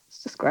that bit.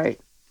 It's just great.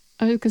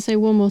 I was going to say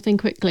one more thing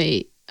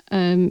quickly.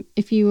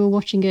 If you were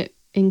watching it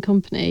in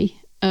company,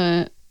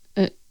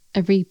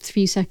 every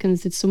few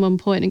seconds did someone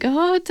point and go,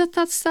 "Oh,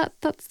 that's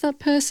that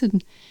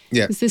person."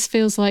 Yeah. Because this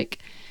feels like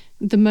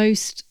the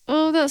most,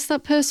 that's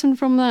that person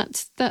from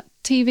that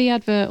TV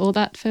advert or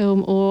that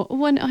film, or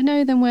when I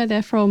know them where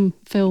they're from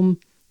film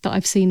that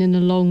I've seen in a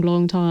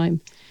long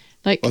time.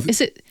 Like,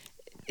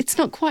 it's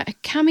not quite a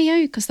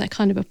cameo because they're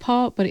kind of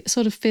apart, but it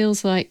sort of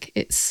feels like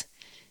it's,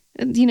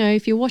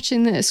 if you're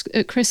watching this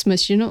at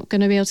Christmas, you're not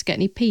going to be able to get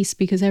any peace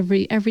because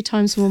every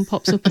time someone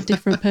pops up, a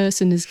different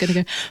person is going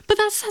to go, but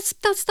that's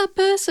that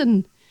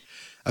person.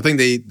 I think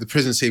the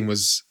prison scene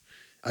was,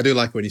 I do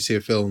like when you see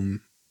a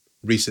film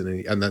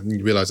recently and then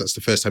you realise that's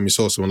the first time you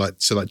saw someone like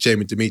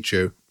Jamie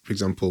Demetriou, for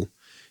example,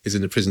 is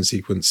in the prison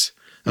sequence.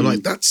 I'm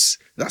like, that's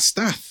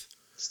Stath.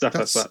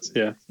 That's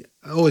yeah.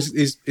 Oh,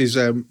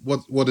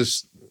 what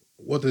does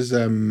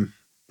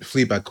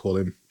Fleabag call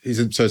him? He's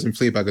in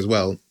Fleabag as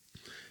well.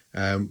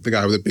 The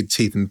guy with the big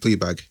teeth in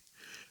Fleabag.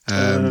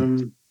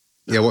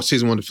 What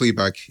season one of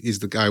Fleabag? He's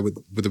the guy with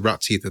the rat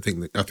teeth. I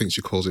think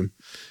she calls him.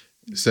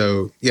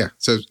 So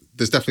so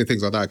there's definitely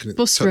things like that.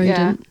 Bus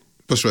rodent.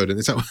 Bus rodent.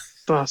 Is that what?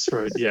 Bus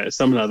rodent. Yeah,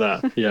 something like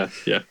that. Yeah.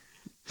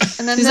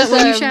 And then is that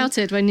what you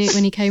shouted when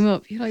he came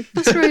up? You're like,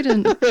 bus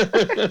rodent.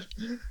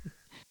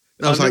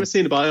 I've never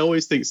seen it, but I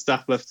always think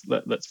Staff left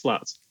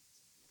flat.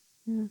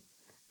 Yeah.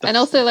 And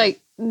also, like,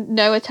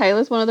 Noah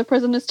Taylor's one of the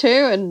prisoners too,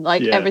 and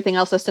everything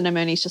else listed him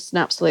in, he's just an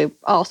absolute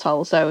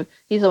arsehole. So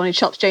he's the one who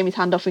chops Jamie's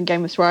hand off in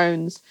Game of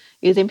Thrones.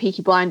 He was in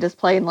Peaky Blinders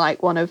playing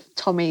like one of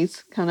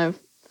Tommy's kind of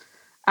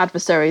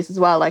adversaries as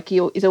well. Like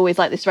he's always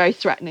like this very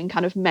threatening,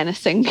 kind of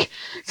menacing.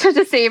 So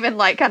to see him in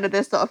like kind of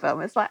this sort of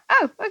film, it's like,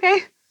 oh, okay,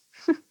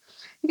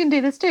 you can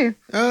do this too.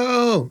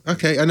 Oh,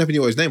 okay. I never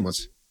knew what his name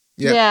was.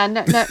 Yeah.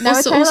 No,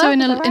 also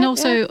in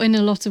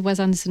a lot of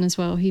Wes Anderson as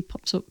well. He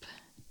pops up.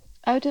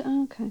 Okay.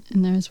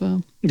 In there as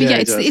well. But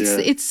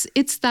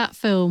it's that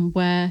film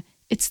where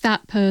it's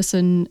that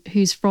person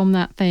who's from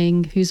that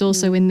thing who's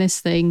also in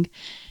this thing.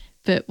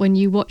 But when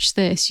you watch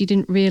this, you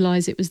didn't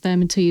realise it was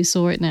them until you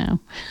saw it now.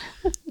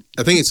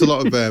 I think it's a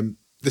lot of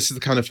this is the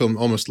kind of film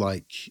almost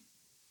like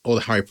all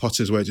the Harry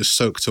Potters where it just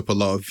soaked up a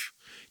lot of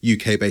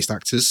UK based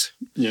actors.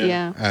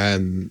 Yeah.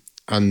 And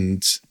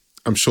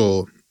I'm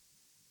sure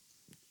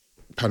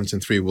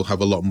Paddington 3 will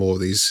have a lot more of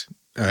these.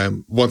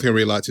 One thing I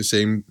really liked is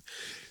seeing,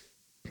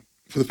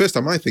 for the first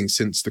time, I think,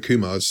 since the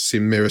Kumars,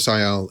 seeing Mira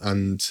Sayal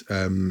and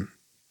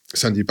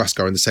Sandeep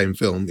Bhaskar in the same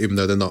film, even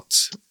though they're not.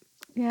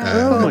 Yeah.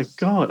 Oh my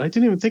God, I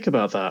didn't even think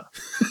about that.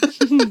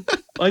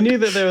 I knew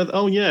that they were.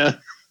 Oh yeah,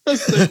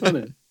 that's so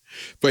funny.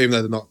 But even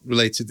though they're not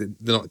related,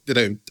 they're not. They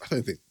don't. I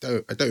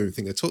don't even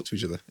think they talk to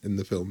each other in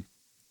the film.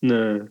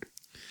 No.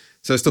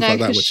 So stuff like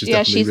that, which is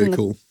definitely really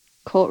cool.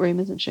 Courtroom,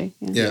 isn't she?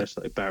 Yeah, she's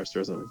like a barrister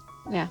or something.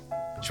 Yeah.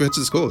 Should we head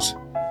to the scores?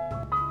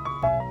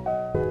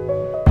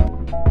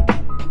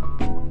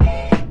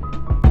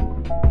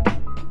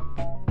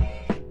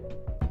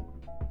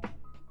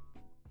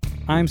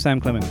 I'm Sam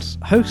Clements,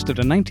 host of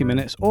the 90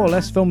 Minutes or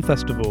Less Film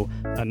Festival,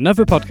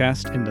 another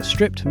podcast in the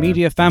Stripped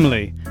Media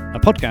family, a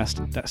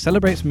podcast that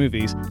celebrates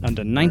movies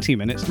under 90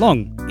 minutes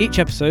long. Each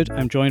episode,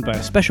 I'm joined by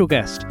a special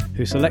guest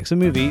who selects a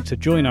movie to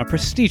join our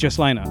prestigious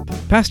lineup.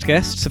 Past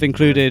guests have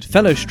included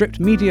fellow Stripped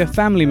Media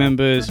family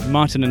members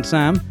Martin and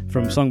Sam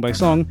from Song by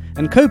Song,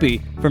 and Kobe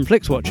from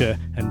FlixWatcher,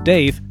 and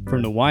Dave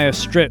from The Wire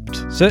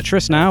Stripped. Search for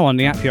us now on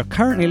the app you're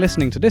currently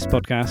listening to this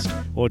podcast,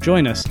 or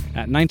join us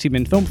at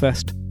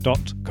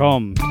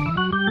 90minfilmfest.com.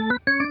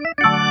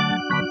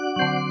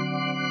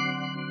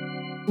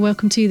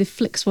 Welcome to the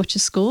Flix Watcher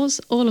scores.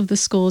 All of the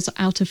scores are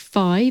out of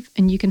 5,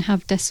 and you can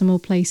have decimal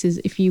places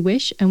if you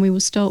wish. And we will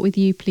start with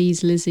you,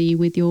 please, Lizzie,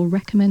 with your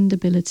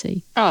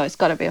recommendability. Oh, it's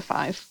got to be a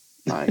 5.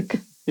 Like,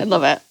 I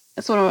love it.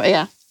 It's one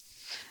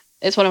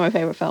of my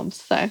favourite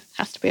films, so it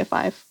has to be a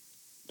 5.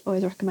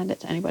 Always recommend it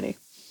to anybody.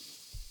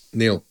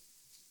 Neel.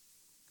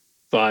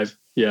 5.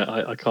 Yeah,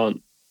 I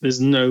can't. There's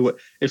no way.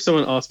 If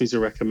someone asked me to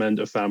recommend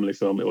a family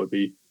film, it would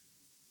be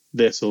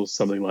this or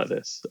something like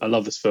this. I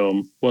love this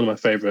film. One of my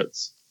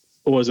favourites.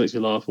 Always makes me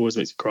laugh. Always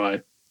makes me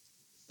cry.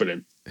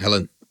 Brilliant.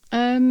 Helen.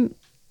 It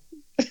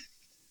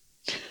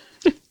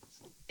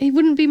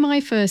wouldn't be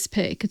my first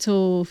pick at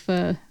all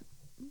for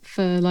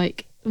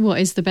like what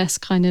is the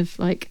best kind of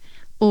like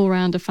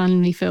all-rounder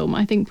family film.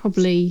 I think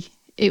probably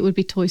it would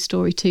be Toy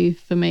Story 2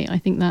 for me. I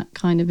think that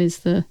kind of is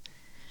the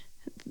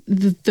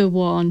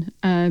one.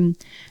 I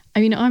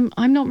mean,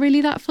 I'm not really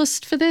that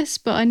fussed for this,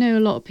 but I know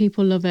a lot of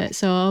people love it,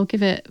 so I'll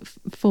give it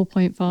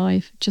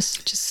 4.5.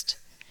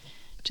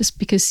 Just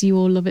because you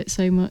all love it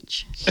so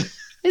much.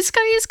 It's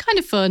kind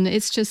of fun.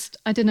 It's just,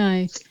 I don't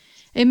know.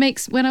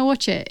 When I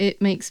watch it,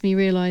 it makes me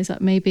realise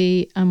that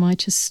maybe am I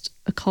just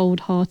a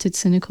cold-hearted,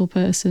 cynical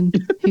person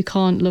who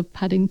can't love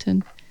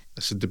Paddington.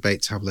 That's a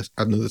debate to have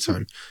another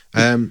time.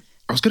 I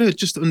was going to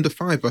just under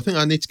 5, but I think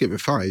I need to give it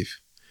 5.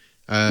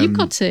 You've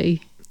got to.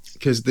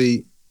 Because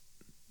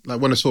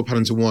when I saw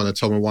Paddington 1, I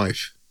told my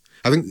wife,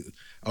 I think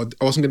I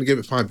wasn't going to give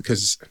it 5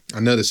 because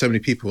I know there's so many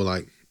people who are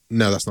like,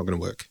 no, that's not going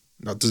to work.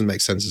 That doesn't make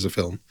sense as a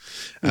film.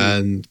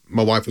 And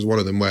my wife was one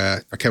of them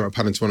where I came out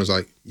Paddington 1, I was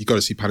like, you got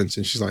to see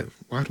Paddington. She's like,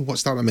 why do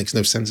watch that? That makes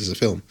no sense as a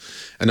film.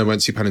 And I went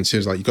to see Paddington. She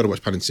was like, you got to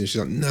watch Paddington.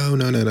 She's like, no.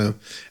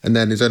 And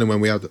then it's only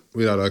when we had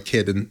our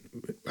kid and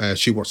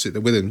she watched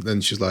it with him,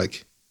 then she's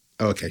like,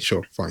 oh, okay,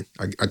 sure, fine.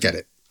 I get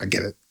it.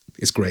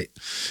 It's great.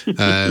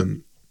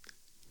 So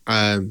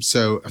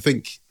I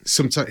think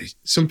sometimes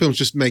some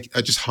films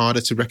are just harder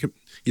to recommend.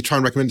 You try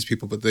and recommend it to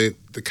people, but the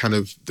kind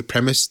of the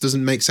premise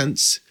doesn't make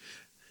sense.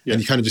 Yeah.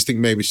 And you kind of just think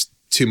maybe it's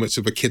too much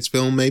of a kids'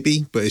 film,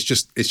 maybe, but it's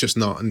just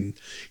not. And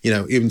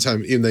even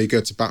though you go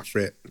to bat for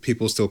it,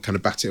 people still kind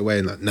of bat it away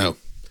and like no.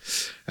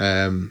 But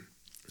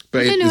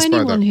I don't know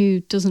anyone who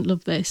doesn't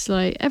love this.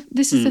 Like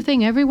this is the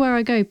thing. Everywhere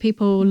I go,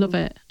 people love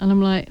it, and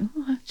I'm like,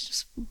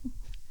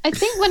 I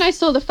think when I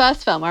saw the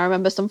first film, I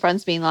remember some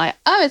friends being like,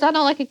 "Oh, is that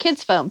not like a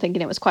kids' film?"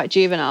 Thinking it was quite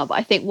juvenile. But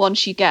I think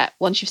once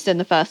you've seen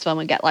the first film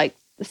and get like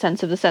the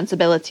sense of the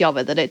sensibility of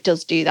it, that it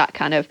does do that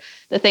kind of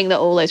the thing that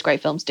all those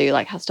great films do,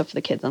 like has stuff for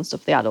the kids and stuff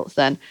for the adults.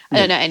 Then I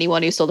don't know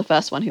anyone who saw the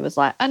first one who was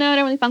like, "Oh no, I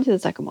don't really fancy the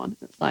second one."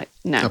 It's like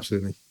no,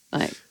 absolutely.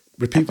 Like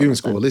repeat viewing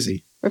score,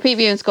 Lizzie. Repeat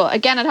viewing score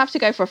again. I'd have to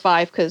go for a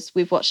 5 because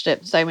we've watched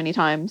it so many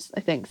times.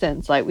 I think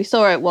since like we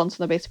saw it once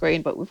on the big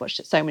screen, but we've watched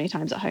it so many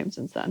times at home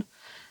since then.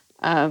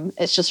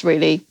 It's just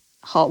really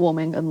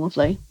heartwarming and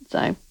lovely.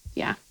 So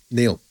yeah.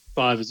 Neel.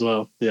 5 as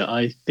well. Yeah,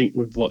 I think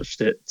we've watched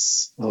it,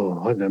 I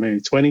don't know,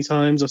 maybe 20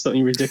 times or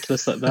something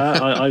ridiculous like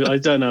that. I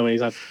don't know how many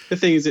times. The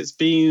thing is, it's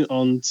been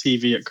on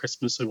TV at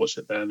Christmas, so we watched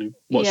it then. We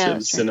watched it in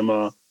the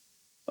cinema.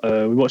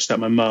 We watched it at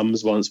my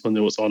mum's once when it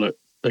was on it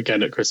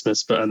again at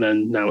Christmas, and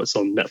then now it's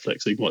on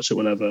Netflix, so you can watch it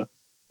whenever.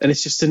 And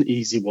it's just an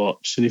easy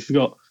watch. And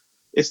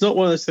it's not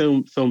one of those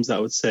films that I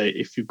would say,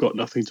 if you've got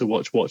nothing to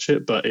watch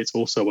it, but it's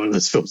also one of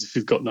those films, if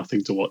you've got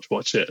nothing to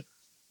watch it.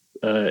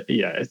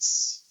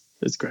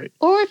 It's great.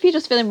 Or if you're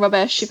just feeling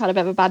rubbish, you've had a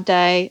bit of a bad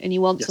day and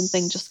you want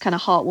something just kind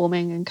of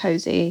heartwarming and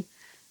cozy,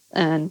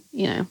 and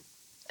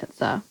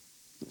it's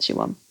your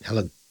one.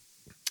 Helen.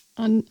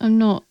 I'm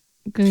not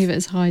going to give it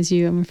as high as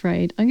you, I'm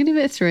afraid. I'm going to give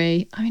it a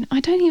 3. I mean, I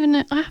don't even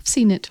know. I have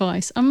seen it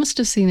twice. I must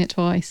have seen it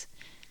twice.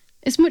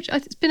 It's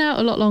been out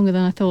a lot longer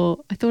than I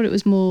thought. I thought it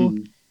was more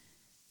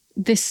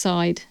this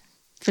side,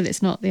 but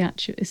it's not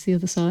it's the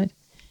other side.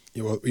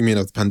 You mean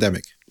of the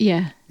pandemic?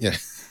 Yeah. Yeah.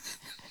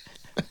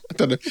 I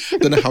don't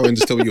know how I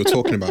understood what you were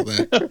talking about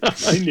there.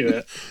 I knew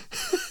it.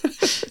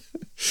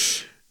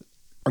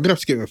 I'm gonna have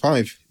to give it a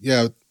 5.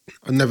 Yeah,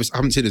 I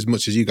haven't seen it as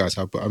much as you guys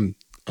have, but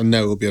I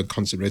know it'll be on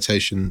constant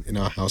rotation in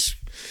our house,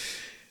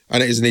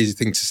 and it is an easy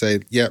thing to say.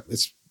 Yeah,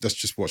 let's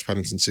just watch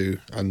Paddington 2,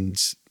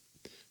 and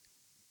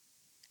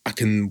I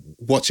can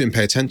watch it and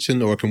pay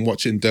attention, or I can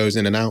watch it and doze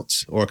in and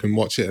out, or I can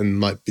watch it and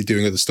might be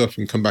doing other stuff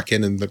and come back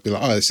in and be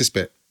like, oh, it's this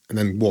bit, and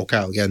then walk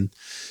out again.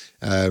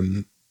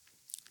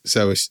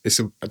 So it's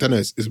I don't know,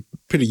 it's a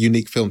pretty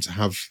unique film to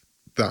have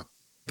that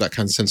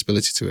kind of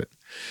sensibility to it.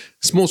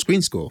 Small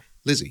screen score,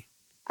 Lizzie.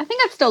 I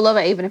think I'd still love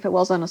it even if it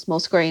was on a small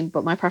screen,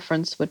 but my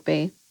preference would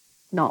be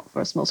not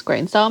for a small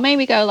screen. So I'll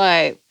maybe go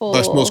like 4.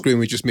 By small screen,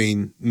 we just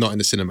mean not in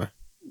the cinema.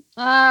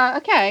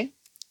 Okay.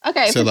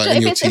 So if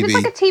it's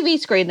like a TV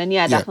screen, then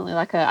definitely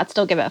I'd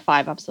still give it a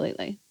 5,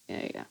 absolutely.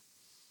 Yeah.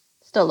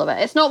 Still love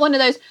it. It's not one of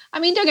those, I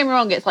mean, don't get me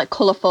wrong, it's like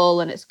colourful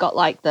and it's got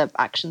like the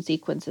action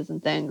sequences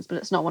and things, but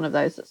it's not one of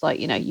those that's like,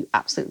 you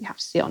absolutely have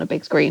to see it on a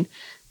big screen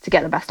to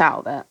get the best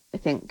out of it. I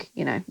think,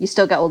 you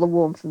still get all the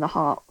warmth and the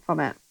heart from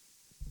it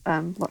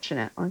watching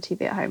it on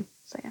TV at home.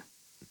 So yeah.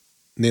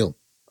 Neel.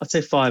 I'd say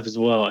 5 as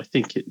well. I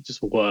think it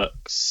just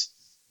works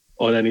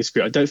on any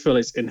screen. I don't feel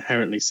it's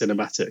inherently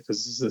cinematic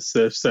because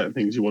there's certain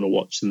things you want to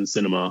watch in the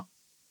cinema.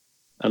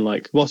 And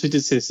like, whilst we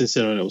did see this in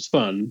cinema and it was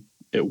fun,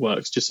 it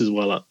works just as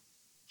well at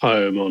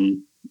home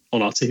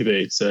on our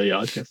TV. So yeah,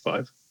 I'd go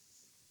 5.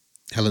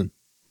 Helen?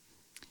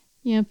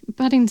 Yeah,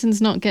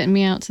 Paddington's not getting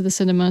me out to the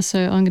cinema, so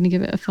I'm going to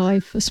give it a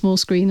 5 for small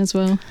screen as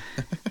well.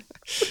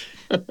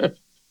 I'm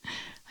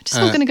just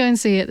not going to go and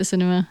see it at the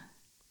cinema.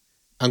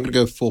 I'm going to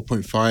go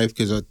 4.5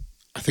 because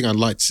I think I'd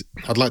like to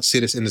see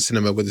this in the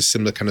cinema with a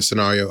similar kind of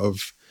scenario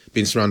of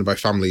being surrounded by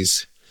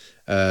families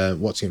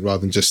watching it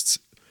rather than just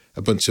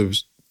a bunch of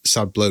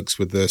sad blokes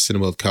with the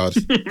Cineworld card,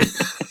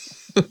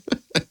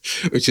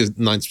 which is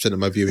 90% of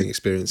my viewing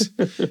experience.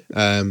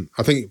 I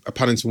think a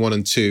Paddington 1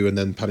 and 2 and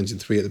then Paddington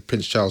 3 at the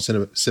Prince Charles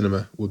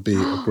Cinema would be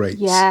a great...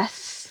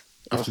 Yes.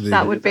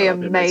 That would be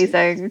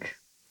amazing.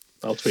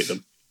 I'll tweet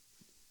them.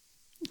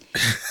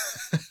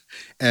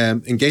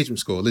 Engagement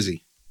score,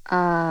 Lizzie?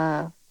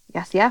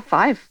 Yes, yeah,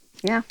 5.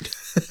 Yeah.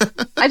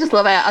 I just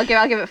love it. I'll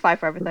give it 5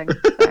 for everything.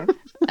 So,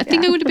 I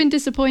think I would have been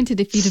disappointed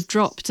if you'd have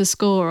dropped a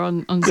score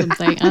on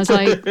something. I was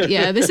like,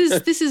 yeah, this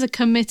is a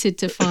committed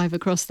to 5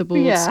 across the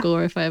board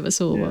score if I ever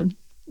saw one.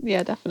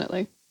 Yeah,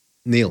 definitely.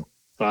 Neel?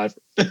 5.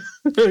 I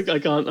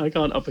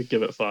can't up and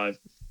give it 5.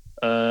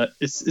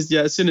 It's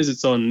as soon as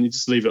it's on, you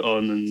just leave it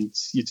on and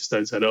you just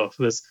don't turn it off.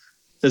 There's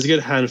a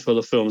good handful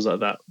of films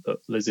like that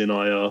Lizzie and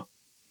I are,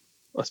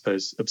 I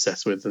suppose,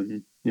 obsessed with,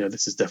 and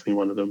this is definitely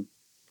one of them.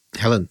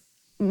 Helen?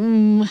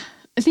 I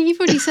think you've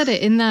already said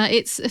it in that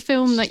it's a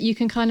film that you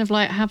can kind of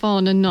like have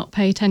on and not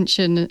pay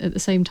attention at the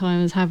same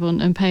time as have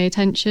on and pay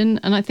attention.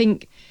 And I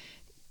think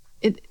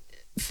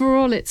for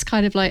all it's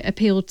kind of like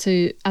appealed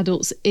to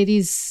adults, it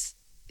is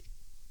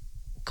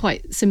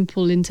quite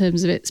simple in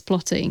terms of its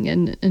plotting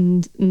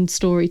and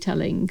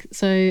storytelling.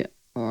 So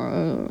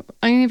I'm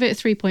going to give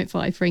it a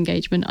 3.5 for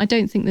engagement. I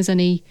don't think there's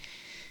any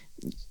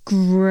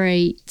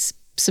great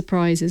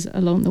surprises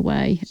along the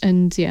way.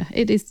 And yeah,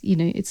 it is,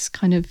 it's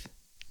kind of...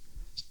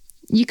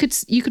 You could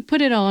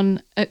put it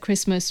on at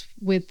Christmas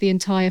with the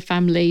entire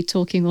family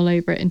talking all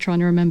over it and trying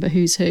to remember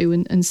who's who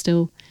and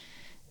still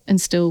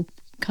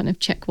kind of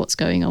check what's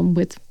going on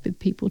with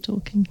people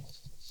talking.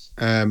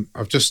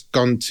 I've just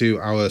gone to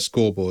our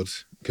scoreboard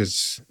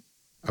because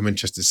I'm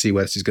interested to see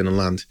where this is going to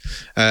land.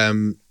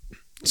 Sorry,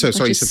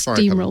 you said 5.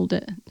 Steamrolled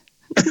it.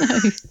 No.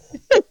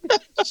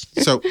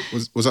 So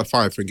was that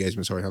 5 for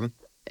engagement? Sorry, Helen.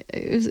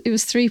 It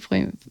was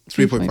 3.5.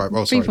 3.5.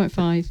 Oh, sorry.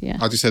 3.5. Yeah.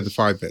 I just had the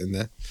 5 bit in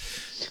there.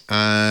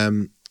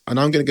 And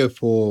I'm going to go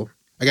for,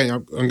 again,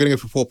 I'm going to go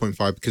for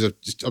 4.5 because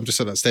I'm just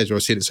at that stage where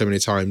I've seen it so many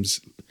times.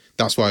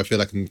 That's why I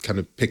feel I can kind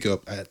of pick it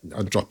up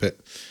and drop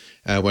it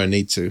where I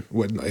need to.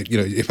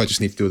 If I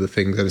just need to do other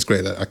things, then it's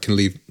great that I can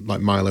leave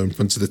like Milo in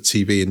front of the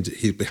TV and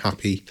he'd be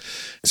happy.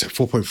 So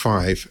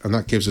 4.5, and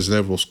that gives us an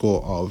overall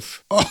score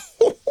of...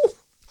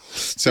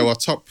 So our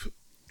top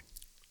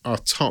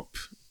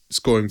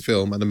scoring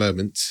film at the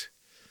moment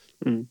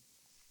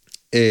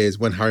is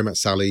When Harry Met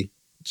Sally.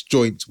 It's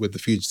joint with The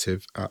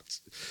Fugitive at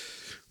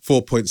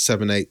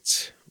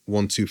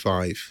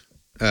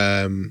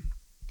 4.78125.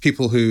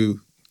 People who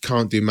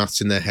can't do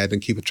maths in their head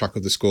and keep a track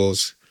of the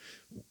scores.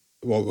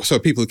 Well, so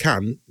people who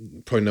can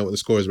probably know what the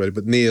score is already.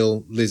 But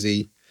Neel,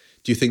 Lizzie,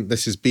 do you think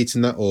this is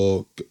beating that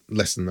or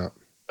less than that?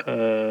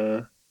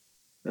 I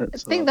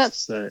think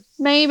that's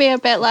maybe a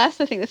bit less.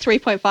 I think the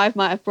 3.5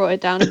 might have brought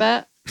it down a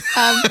bit.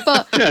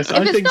 But yes,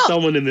 I think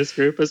someone in this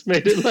group has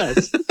made it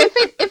less.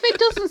 If it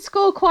doesn't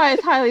score quite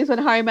as highly as When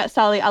Harry Met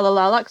Sally, I'll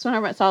allow that, because When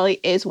Harry Met Sally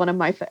is one of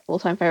my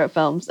all-time favourite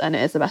films, and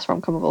it is the best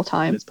rom-com of all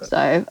time.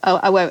 So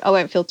I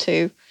won't feel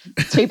too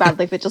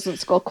badly if it doesn't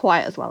score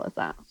quite as well as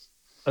that.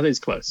 I think it's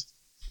close.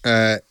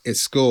 It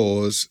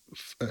scores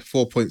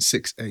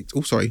 4.68.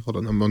 Oh, sorry, hold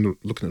on. I'm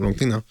looking at the wrong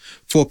thing now.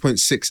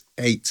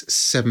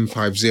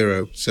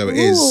 4.68750. So it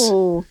is.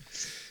 Ooh.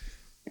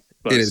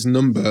 It is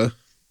number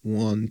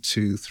 1,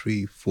 2,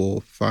 3,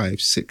 4,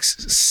 5,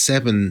 6,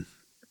 7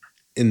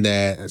 in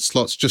there.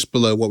 Slots just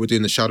below What We Do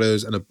in the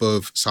Shadows and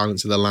above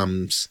Silence of the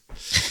Lambs.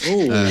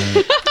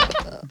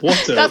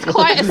 That's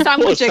quite a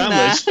sandwiching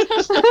there.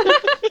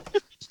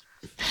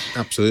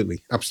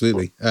 Absolutely. I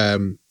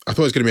thought it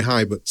was going to be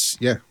high, but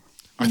yeah.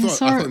 I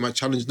thought it might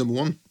challenge number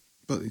 1,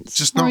 but it's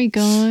just not. Sorry,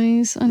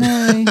 guys. I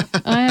know.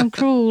 I am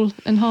cruel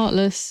and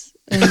heartless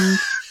and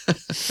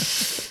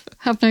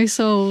have no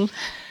soul.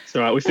 It's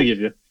all right. We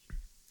forgive you.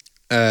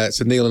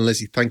 So Neel and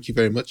Lizzie, thank you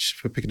very much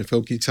for picking a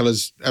film. Can you tell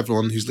us,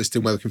 everyone who's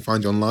listening, where they can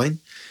find you online?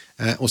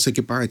 Or say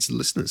goodbye to the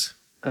listeners.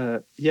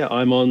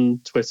 I'm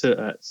on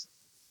Twitter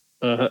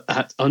at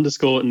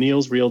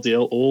 _Neel's Real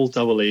Deal, all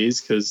double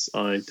E's, because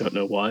I don't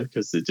know why,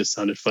 because it just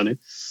sounded funny.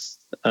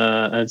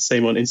 And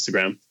same on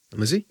Instagram. And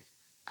Lizzie?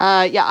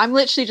 I'm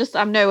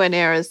nowhere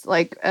near as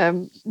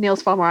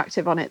Neel's far more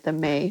active on it than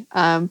me.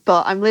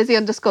 But I'm Lizzie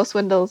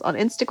 _Swindells on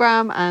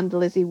Instagram and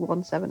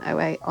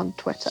Lizzie1708 on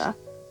Twitter.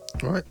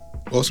 All right.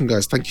 Awesome,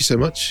 guys. Thank you so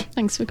much.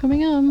 Thanks for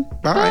coming on.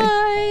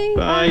 Bye. Bye.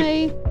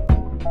 Bye.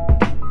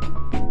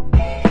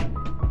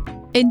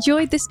 Bye.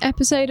 Enjoyed this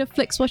episode of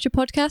FlixWatcher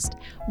Podcast?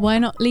 Why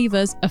not leave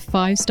us a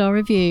 5-star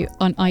review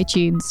on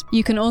iTunes?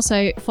 You can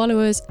also follow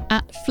us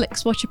at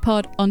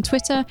FlixWatcherPod on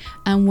Twitter,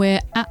 and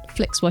we're at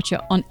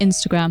FlixWatcher on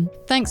Instagram.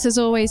 Thanks as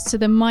always to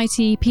the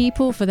mighty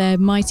people for their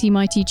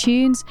mighty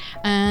tunes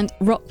and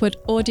Rockwood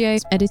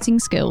Audio's editing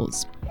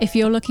skills. If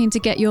you're looking to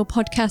get your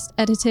podcast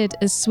edited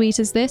as sweet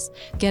as this,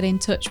 get in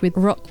touch with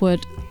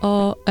Rockwood,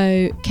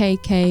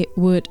 ROKK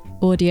Wood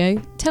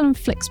Audio. Tell them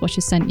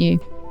FlixWatcher sent you.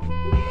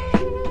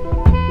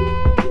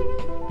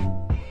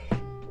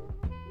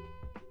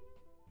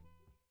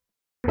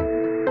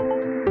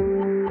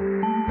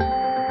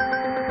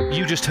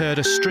 You just heard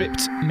a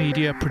Stripped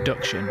Media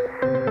production.